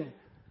question.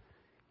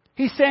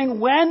 He's saying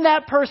when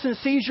that person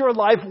sees your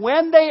life,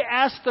 when they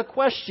ask the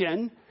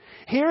question,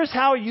 here's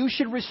how you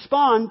should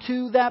respond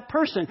to that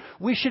person.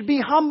 We should be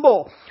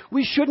humble.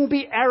 We shouldn't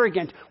be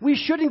arrogant. We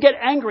shouldn't get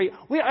angry.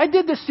 I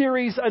did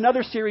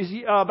another series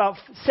about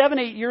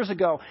 7-8 years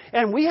ago.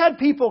 And we had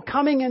people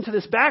coming into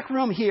this back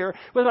room here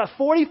with about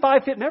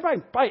 45,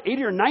 probably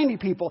 80 or 90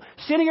 people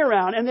sitting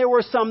around. And there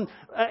were some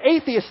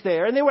atheists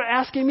there. And they were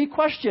asking me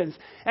questions.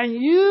 And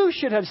you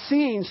should have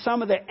seen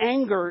some of the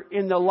anger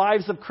in the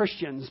lives of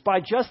Christians by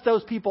just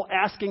those people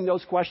asking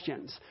those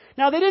questions.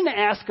 Now, they didn't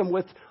ask them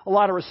with a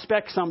lot of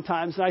respect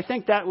sometimes, and I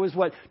think that was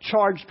what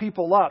charged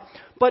people up.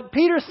 But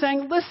Peter's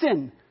saying,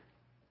 listen,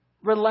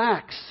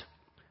 relax.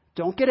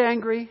 Don't get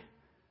angry.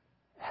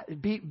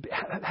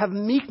 Have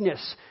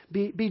meekness.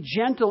 Be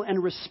gentle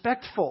and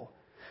respectful.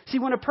 See,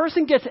 when a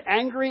person gets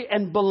angry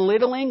and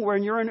belittling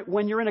when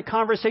you're in a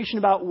conversation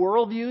about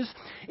worldviews,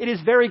 it is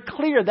very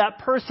clear that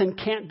person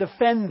can't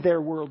defend their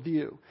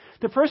worldview.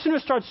 The person who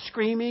starts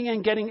screaming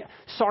and getting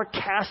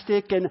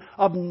sarcastic and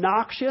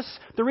obnoxious,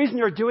 the reason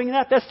they're doing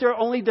that's their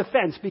only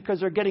defense, because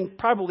they're getting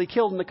probably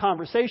killed in the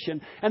conversation,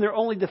 and their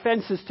only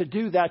defense is to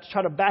do that, to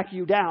try to back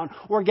you down,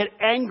 or get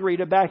angry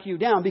to back you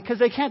down, because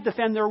they can't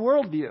defend their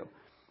worldview.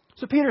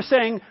 So Peter's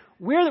saying,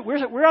 we're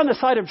on the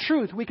side of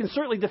truth. We can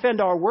certainly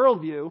defend our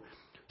worldview.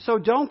 So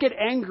don't get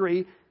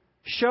angry.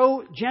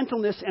 Show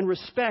gentleness and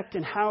respect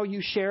in how you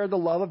share the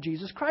love of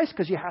Jesus Christ,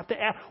 because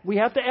we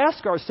have to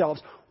ask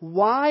ourselves,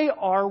 why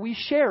are we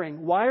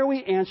sharing? Why are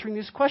we answering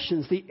these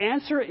questions? The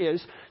answer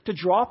is to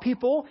draw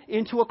people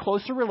into a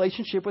closer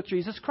relationship with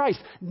Jesus Christ,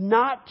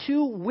 not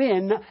to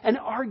win an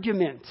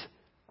argument.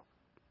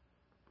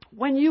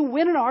 When you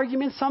win an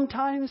argument,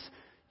 sometimes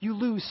you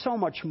lose so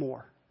much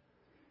more.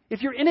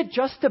 If you're in it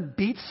just to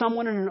beat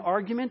someone in an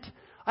argument,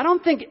 I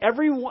don't think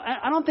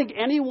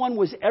anyone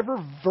was ever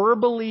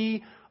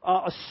verbally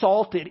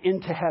assaulted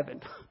into heaven,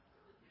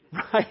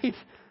 right?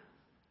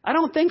 I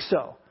don't think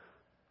so.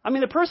 I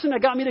mean, the person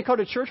that got me to go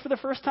to church for the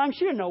first time,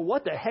 she didn't know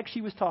what the heck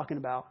she was talking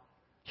about.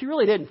 She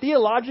really didn't.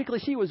 Theologically,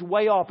 she was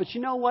way off. But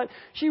you know what?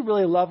 She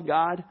really loved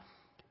God.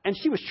 And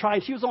she was trying.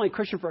 She was only a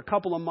Christian for a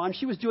couple of months.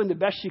 She was doing the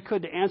best she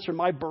could to answer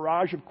my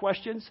barrage of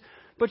questions.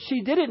 But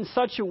she did it in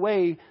such a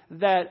way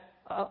that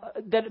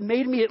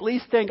made me at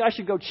least think I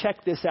should go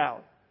check this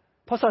out.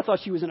 Plus, I thought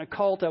she was in a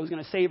cult. I was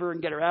going to save her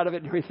and get her out of it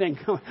and everything.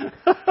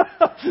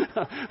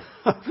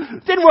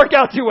 Didn't work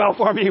out too well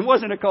for me. It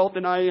wasn't a cult,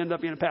 and I ended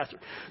up being a pastor.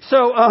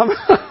 So,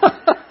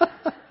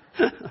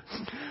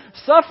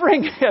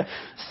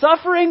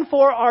 suffering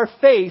for our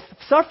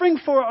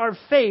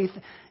faith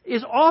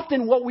is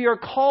often what we are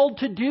called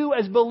to do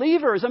as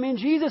believers. I mean,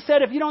 Jesus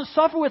said, if you don't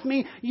suffer with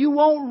me, you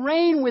won't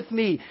reign with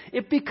me.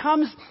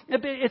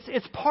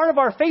 It's part of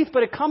our faith,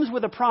 but it comes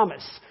with a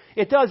promise.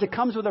 It does. It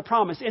comes with a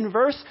promise. In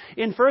 1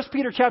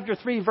 Peter chapter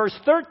 3, verse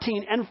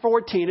 13 and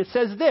 14, it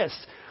says this,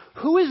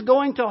 who is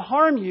going to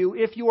harm you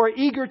if you are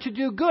eager to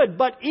do good?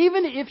 But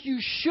even if you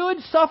should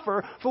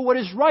suffer for what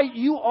is right,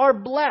 you are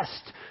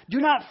blessed. Do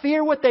not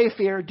fear what they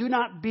fear. Do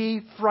not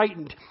be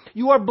frightened.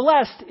 You are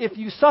blessed if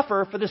you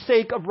suffer for the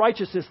sake of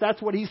righteousness.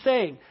 That's what he's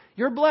saying.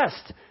 You're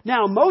blessed.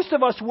 Now, most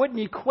of us wouldn't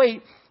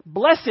equate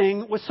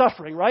blessing with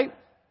suffering, right?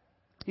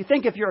 You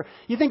think if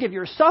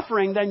you're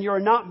suffering, then you're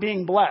not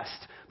being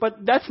blessed.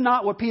 But that's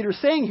not what Peter's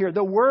saying here.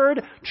 The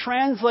word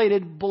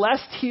translated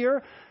blessed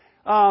here,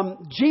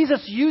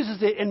 Jesus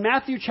uses it in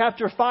Matthew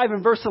chapter 5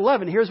 and verse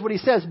 11. Here's what he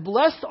says.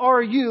 Blessed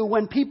are you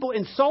when people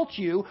insult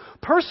you,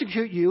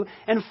 persecute you,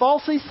 and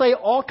falsely say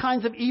all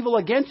kinds of evil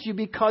against you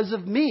because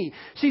of me.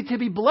 See, to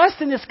be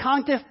blessed in this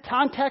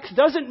context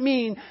doesn't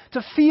mean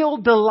to feel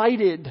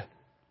delighted.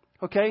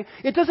 Okay?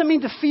 It doesn't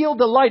mean to feel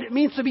delight. It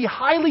means to be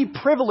highly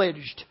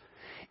privileged.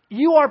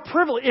 You are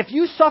privileged. If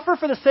you suffer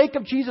for the sake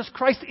of Jesus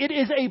Christ, it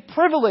is a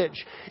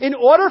privilege. In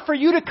order for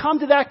you to come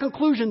to that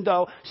conclusion,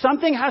 though,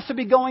 something has to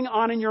be going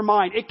on in your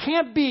mind. It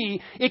cannot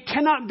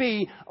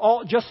be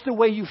all just the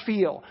way you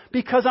feel.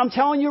 Because I'm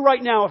telling you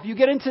right now, if you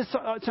get into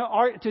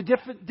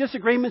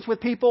disagreements with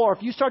people, or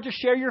if you start to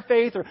share your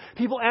faith, or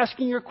people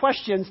asking your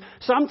questions,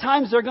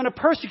 sometimes they're going to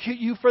persecute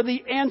you for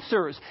the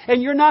answers.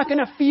 And you're not going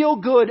to feel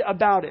good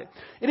about it.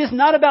 It is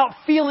not about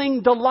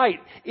feeling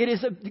delight.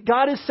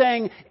 God is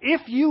saying,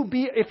 if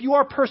you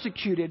are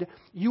persecuted,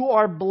 you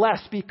are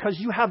blessed because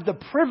you have the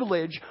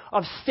privilege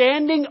of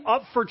standing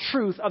up for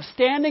truth, of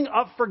standing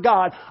up for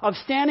God, of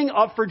standing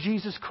up for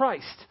Jesus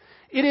Christ.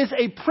 It is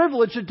a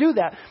privilege to do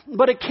that.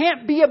 But it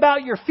can't be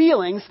about your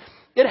feelings.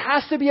 It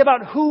has to be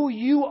about who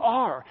you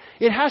are.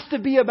 It has to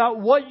be about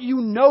what you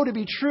know to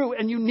be true.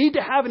 And you need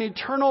to have an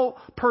eternal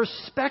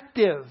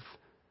perspective.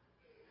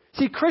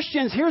 See,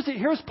 Christians,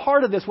 here's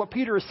part of this, what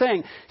Peter is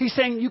saying. He's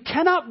saying you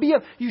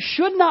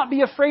should not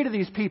be afraid of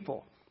these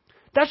people.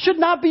 That should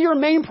not be your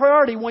main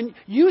priority. When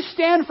you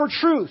stand for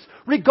truth,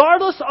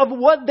 regardless of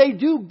what they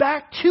do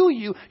back to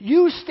you,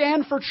 you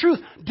stand for truth.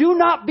 Do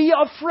not be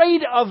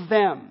afraid of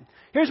them.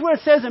 Here's what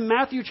it says in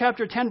Matthew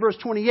chapter 10, verse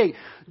 28.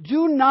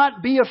 Do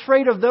not be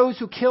afraid of those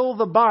who kill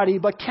the body,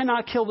 but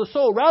cannot kill the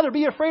soul. Rather,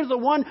 be afraid of the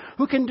one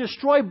who can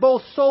destroy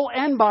both soul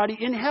and body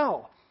in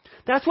hell.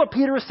 That's what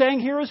Peter is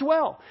saying here as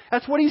well.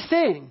 That's what he's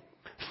saying.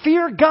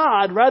 Fear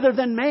God rather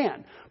than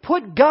man.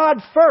 Put God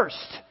first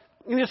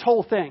in this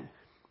whole thing.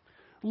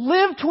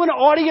 Live to an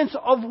audience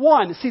of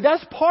one. See,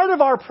 that's part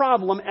of our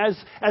problem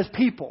as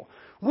people.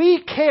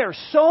 We care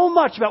so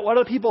much about what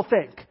other people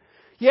think.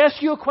 You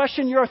ask you a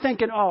question, you're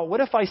thinking, oh, what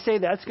if I say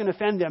that's going to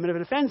offend them? And if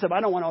it offends them,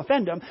 I don't want to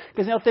offend them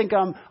because they'll think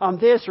I'm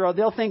this or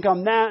they'll think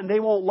I'm that and they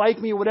won't like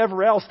me or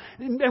whatever else.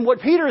 And what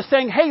Peter is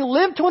saying, hey,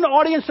 live to an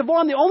audience of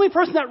one. The only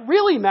person that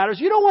really matters,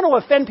 you don't want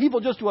to offend people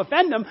just to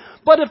offend them.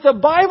 But if the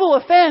Bible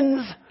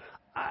offends,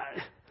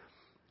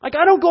 I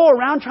don't go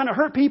around trying to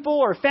hurt people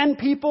or offend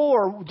people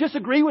or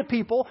disagree with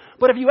people.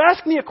 But if you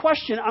ask me a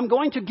question, I'm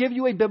going to give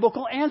you a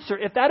biblical answer.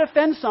 If that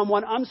offends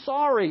someone, I'm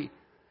sorry.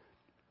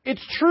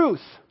 It's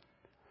truth.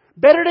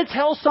 Better to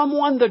tell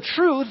someone the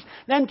truth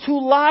than to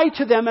lie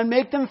to them and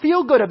make them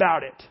feel good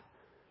about it.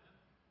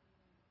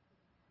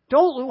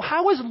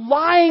 How is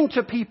lying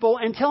to people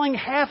and telling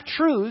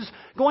half-truths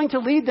going to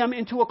lead them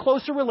into a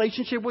closer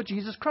relationship with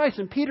Jesus Christ?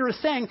 And Peter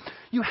is saying,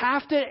 you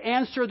have to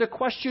answer the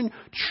question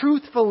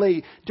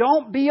truthfully.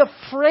 Don't be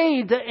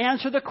afraid to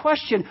answer the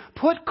question.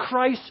 Put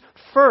Christ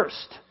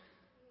first.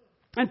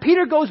 And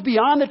Peter goes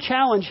beyond the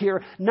challenge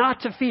here,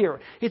 not to fear.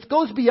 It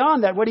goes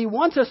beyond that. What he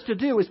wants us to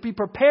do is be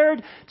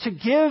prepared to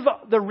give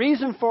the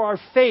reason for our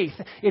faith.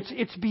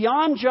 It's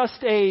beyond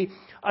just a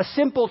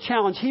simple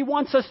challenge. He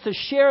wants us to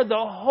share the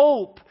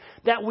hope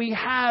that we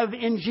have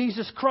in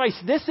Jesus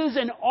Christ. This is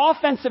an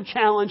offensive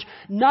challenge,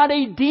 not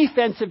a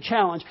defensive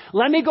challenge.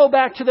 Let me go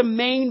back to the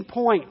main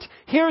point.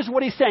 Here's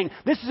what he's saying.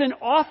 This is an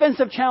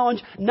offensive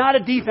challenge, not a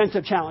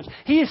defensive challenge.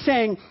 He is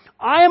saying,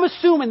 I am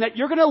assuming that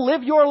you're going to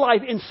live your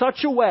life in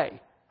such a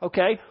way,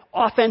 okay,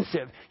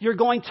 offensive. You're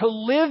going to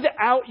live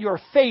out your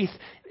faith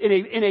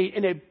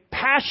in a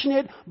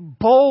passionate,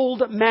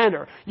 bold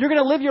manner. You're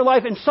going to live your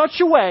life in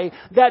such a way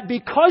that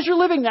because you're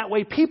living that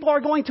way, people are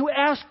going to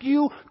ask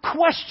you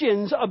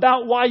questions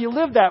about why you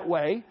live that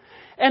way.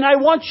 And I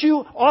want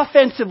you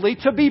offensively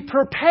to be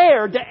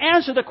prepared to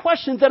answer the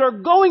questions that are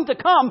going to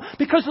come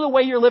because of the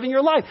way you're living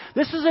your life.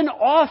 This is an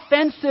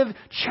offensive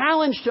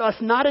challenge to us,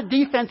 not a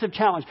defensive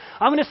challenge.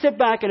 I'm going to sit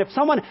back and if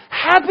someone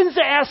happens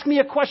to ask me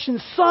a question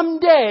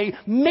someday,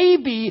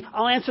 maybe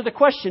I'll answer the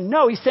question.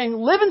 No, he's saying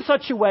live in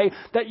such a way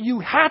that you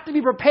have to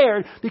be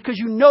prepared because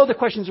you know the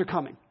questions are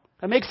coming.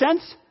 That make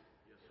sense?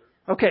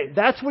 Okay,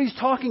 that's what he's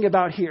talking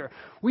about here.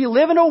 We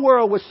live in a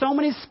world with so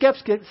many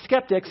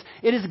skeptics.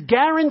 It is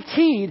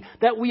guaranteed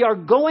that we are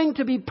going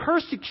to be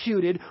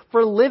persecuted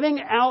for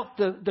living out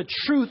the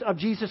truth of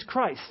Jesus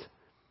Christ.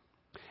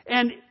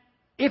 And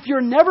If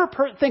you're never,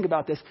 think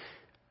about this.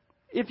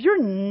 If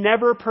you're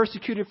never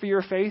persecuted for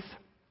your faith,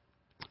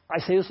 I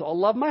say this with all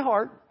love in my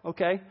heart,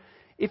 okay?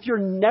 If you're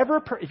never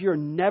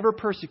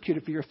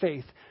persecuted for your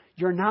faith,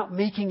 you're not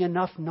making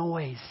enough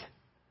noise.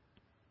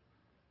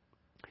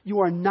 You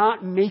are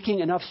not making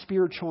enough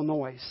spiritual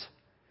noise.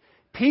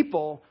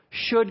 People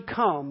should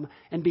come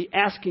and be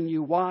asking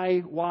you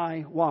why.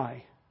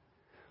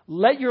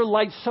 Let your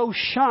light so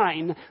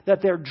shine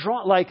that they're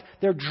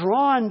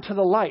drawn to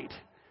the light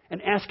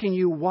and asking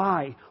you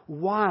why.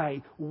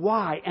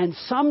 And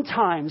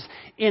sometimes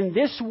in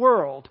this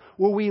world,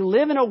 where we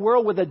live in a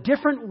world with a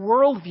different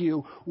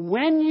worldview,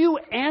 when you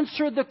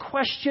answer the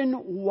question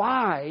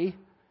why,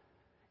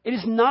 it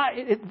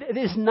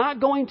is not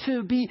going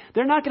to be,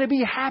 they're not going to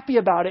be happy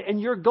about it, and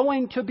you're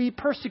going to be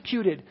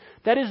persecuted.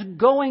 That is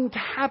going to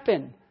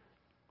happen.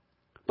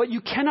 But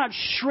you cannot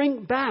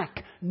shrink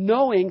back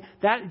knowing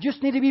that you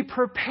just need to be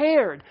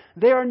prepared.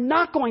 They are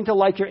not going to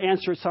like your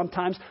answer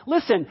sometimes.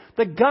 Listen,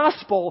 the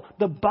gospel,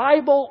 the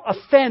Bible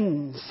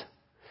offends.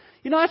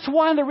 That's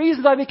one of the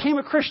reasons I became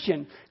a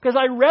Christian. Because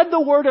I read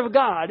the Word of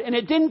God and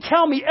it didn't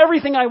tell me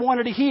everything I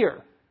wanted to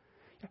hear.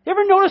 You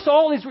ever notice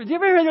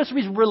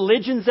these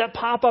religions that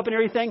pop up and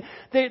everything?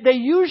 They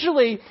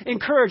usually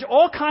encourage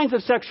all kinds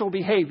of sexual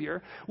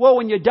behavior. Well,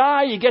 when you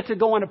die, you get to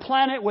go on a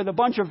planet with a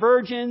bunch of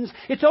virgins.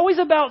 It's always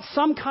about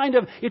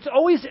it's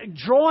always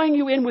drawing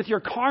you in with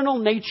your carnal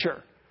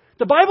nature.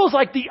 The Bible's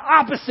like the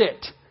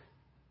opposite.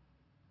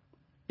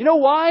 You know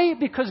why?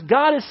 Because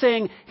God is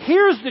saying,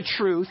 here's the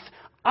truth.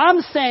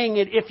 I'm saying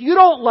it. If you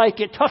don't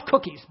like it, tough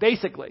cookies,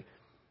 basically.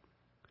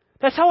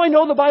 That's how I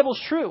know the Bible's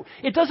true.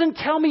 It doesn't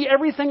tell me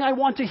everything I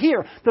want to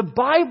hear. The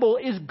Bible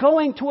is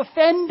going to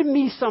offend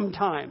me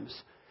sometimes.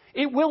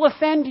 It will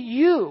offend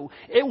you.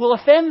 It will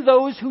offend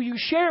those who you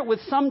share it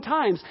with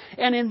sometimes.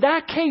 And in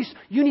that case,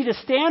 you need to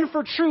stand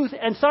for truth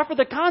and suffer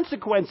the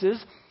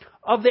consequences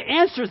of the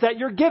answers that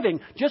you're giving.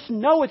 Just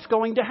know it's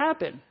going to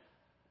happen.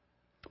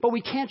 But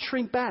we can't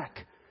shrink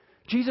back.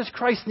 Jesus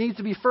Christ needs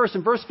to be first.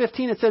 In verse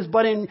 15 it says,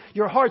 but in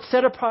your heart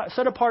set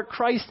apart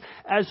Christ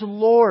as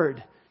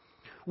Lord.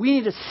 We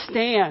need to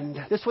stand.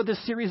 This is what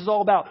this series is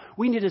all about.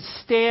 We need to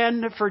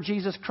stand for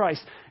Jesus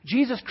Christ.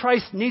 Jesus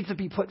Christ needs to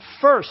be put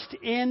first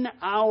in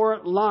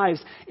our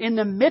lives. In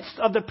the midst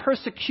of the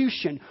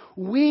persecution,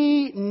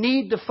 we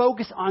need to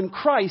focus on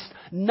Christ,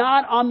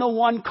 not on the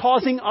one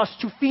causing us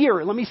to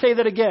fear. Let me say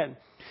that again.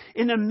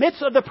 In the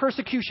midst of the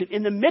persecution,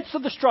 in the midst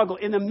of the struggle,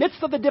 in the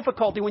midst of the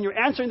difficulty, when you're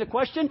answering the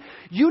question,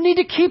 you need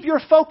to keep your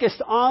focus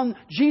on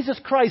Jesus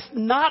Christ,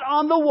 not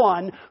on the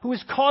one who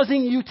is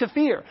causing you to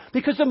fear.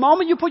 Because the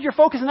moment you put your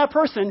focus on that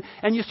person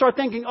and you start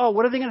thinking, oh,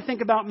 what are they going to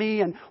think about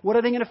me? And what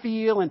are they going to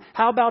feel? And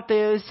how about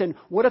this? And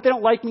what if they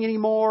don't like me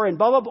anymore? And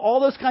blah, blah, blah, all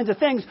those kinds of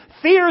things.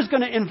 Fear is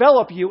going to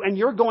envelop you and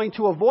you're going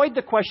to avoid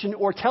the question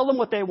or tell them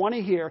what they want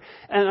to hear.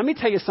 And let me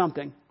tell you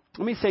something.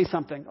 Let me say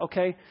something,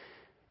 okay?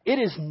 It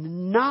is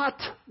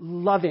not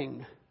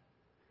loving.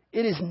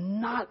 It is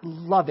not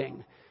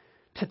loving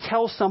to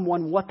tell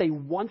someone what they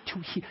want to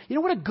hear. You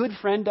know what a good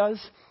friend does?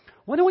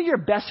 You know what your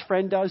best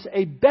friend does?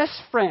 A best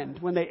friend,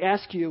 when they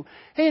ask you,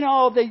 hey,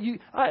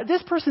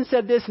 this person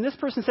said this and this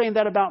person's saying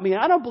that about me, and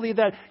I don't believe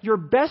that. Your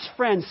best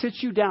friend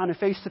sits you down and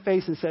face to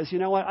face and says, you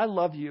know what, I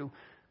love you,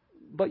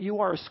 but you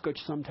are a scooch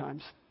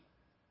sometimes.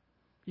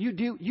 You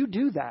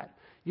do that.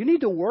 You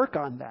need to work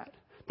on that.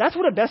 That's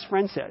what a best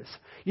friend says.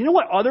 You know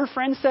what other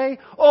friends say?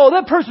 Oh,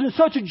 that person is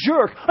such a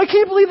jerk. I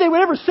can't believe they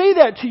would ever say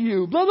that to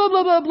you. Blah, blah,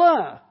 blah, blah,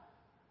 blah.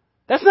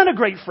 That's not a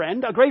great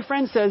friend. A great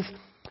friend says,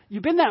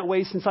 you've been that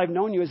way since I've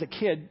known you as a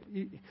kid.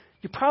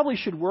 You probably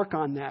should work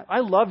on that. I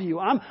love you.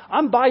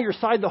 I'm by your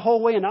side the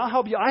whole way and I'll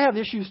help you. I have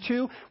issues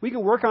too. We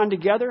can work on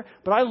together,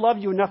 but I love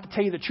you enough to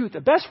tell you the truth.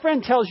 The best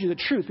friend tells you the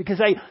truth because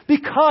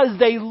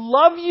they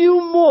love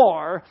you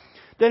more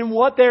than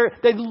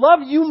they love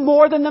you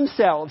more than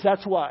themselves.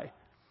 That's why.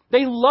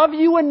 They love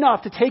you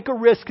enough to take a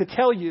risk to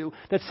tell you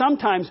that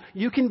sometimes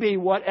you can be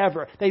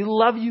whatever. They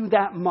love you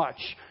that much.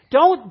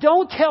 Don't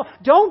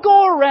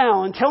go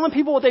around telling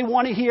people what they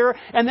want to hear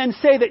and then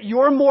say that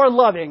you're more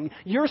loving.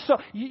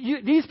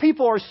 These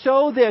people are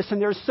so this and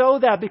they're so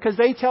that because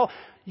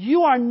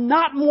you are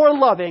not more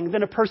loving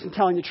than a person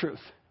telling the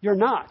truth. You're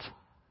not.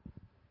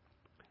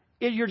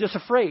 You're just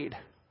afraid.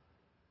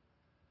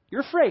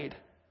 You're afraid.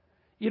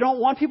 You don't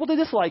want people to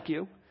dislike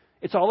you.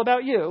 It's all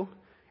about you.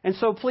 And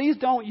so please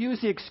don't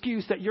use the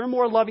excuse that you're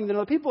more loving than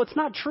other people. It's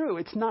not true.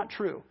 It's not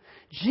true.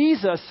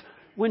 Jesus,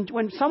 when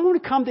someone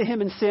would come to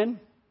him in sin,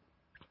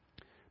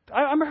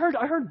 I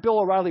heard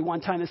Bill O'Reilly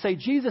one time say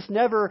Jesus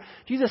never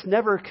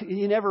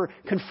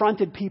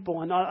confronted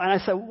people. And I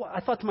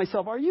thought to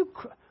myself, what are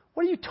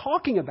you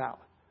talking about?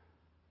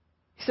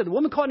 He said, the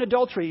woman caught in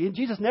adultery,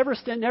 Jesus never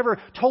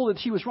told her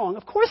that she was wrong.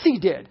 Of course he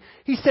did.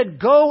 He said,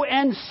 go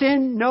and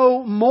sin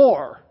no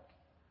more.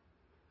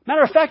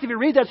 Matter of fact, if you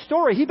read that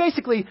story, he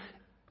basically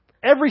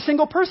Every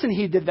single person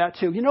he did that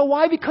to. You know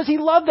why? Because he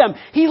loved them.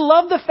 He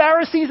loved the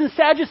Pharisees and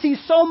Sadducees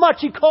so much.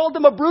 He called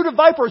them a brood of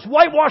vipers,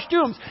 whitewashed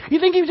tombs. You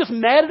think he was just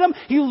mad at them?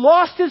 He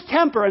lost his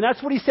temper, and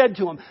that's what he said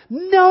to them.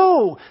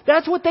 No!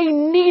 That's what they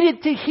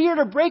needed to hear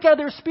to break out of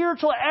their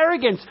spiritual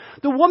arrogance.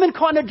 The woman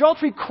caught in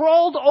adultery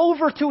crawled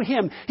over to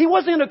him. He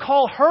wasn't going to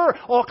call her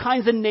all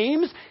kinds of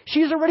names.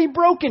 She's already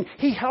broken.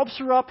 He helps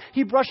her up.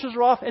 He brushes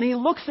her off, and he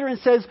looks at her and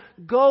says,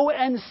 "Go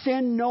and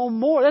sin no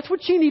more." That's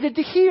what she needed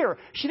to hear.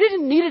 She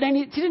didn't need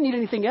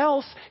anything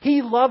else.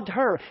 He loved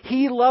her.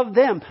 He loved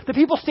them. The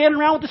people standing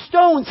around with the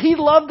stones, he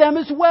loved them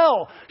as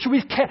well.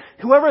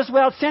 Whoever is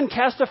without sin,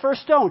 cast the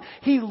first stone.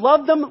 He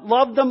loved them,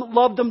 loved them,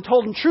 loved them,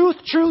 told them truth,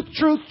 truth,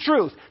 truth,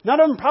 truth. None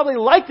of them probably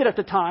liked it at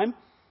the time,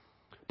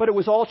 but it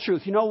was all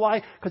truth. You know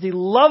why? Because he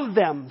loved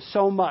them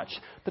so much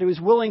that he was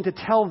willing to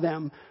tell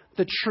them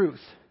the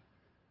truth.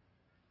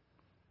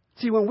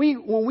 See, when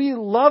we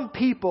love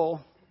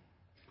people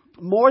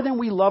more than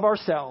we love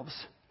ourselves,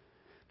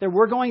 then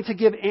we're going to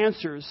give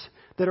answers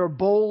that are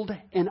bold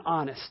and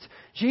honest.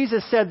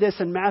 Jesus said this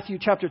in Matthew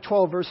chapter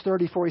 12, verse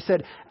 34. He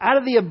said, "Out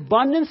of the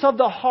abundance of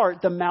the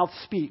heart, the mouth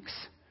speaks."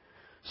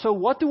 So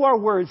what do our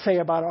words say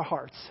about our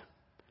hearts?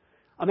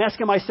 I'm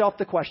asking myself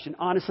the question,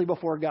 honestly,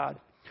 before God.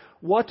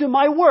 What do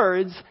my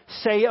words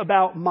say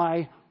about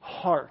my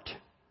heart?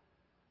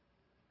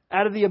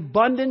 Out of the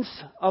abundance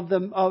of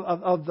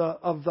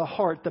the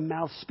heart, the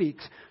mouth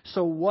speaks.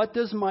 So what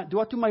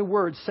do my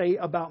words say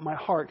about my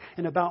heart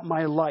and about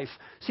my life?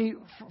 See,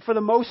 for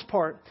the most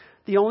part,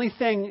 the only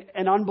thing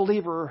an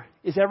unbeliever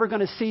is ever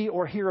going to see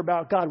or hear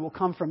about God will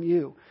come from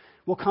you,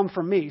 will come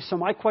from me. So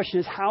my question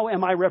is, how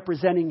am I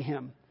representing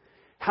Him?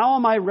 How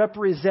am I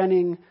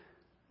representing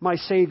my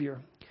Savior?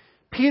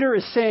 Peter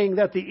is saying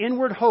that the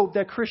inward hope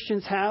that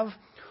Christians have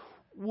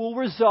will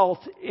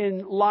result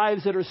in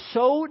lives that are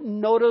so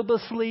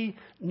noticeably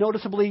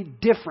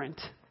different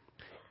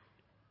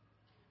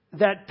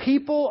that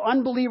people,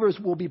 unbelievers,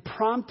 will be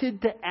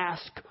prompted to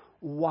ask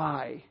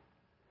why.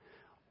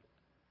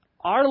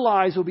 Our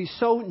lives will be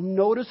so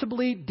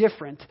noticeably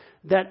different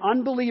that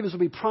unbelievers will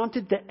be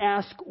prompted to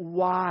ask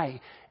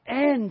why.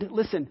 And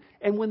listen,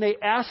 and when they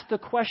ask the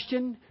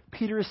question,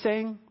 Peter is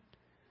saying,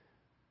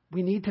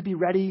 we need to be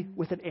ready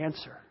with an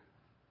answer.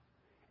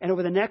 And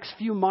over the next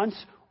few months,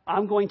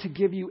 I'm going to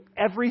give you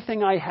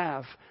everything I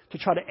have to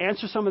try to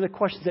answer some of the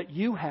questions that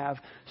you have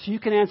so you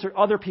can answer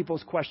other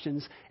people's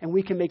questions and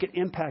we can make an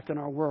impact on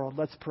our world.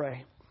 Let's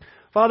pray.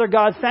 Father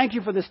God, thank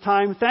you for this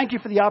time. Thank you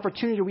for the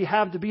opportunity we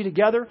have to be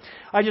together.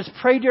 I just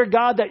pray, dear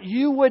God, that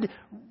you would,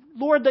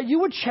 Lord, that you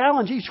would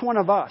challenge each one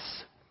of us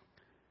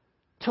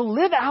to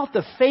live out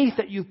the faith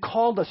that you've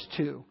called us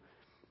to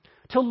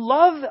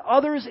love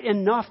others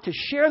enough to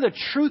share the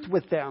truth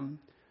with them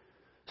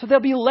so they'll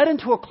be led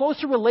into a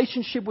closer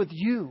relationship with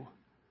you.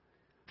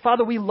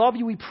 Father, we love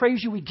you, we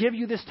praise you, we give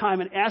you this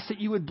time and ask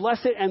that you would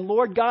bless it. And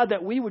Lord God,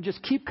 that we would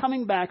just keep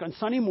coming back on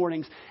Sunday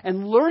mornings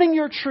and learning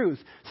your truth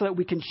so that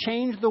we can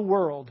change the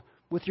world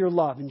with your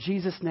love. In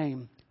Jesus'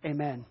 name,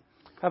 amen.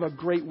 Have a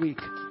great week.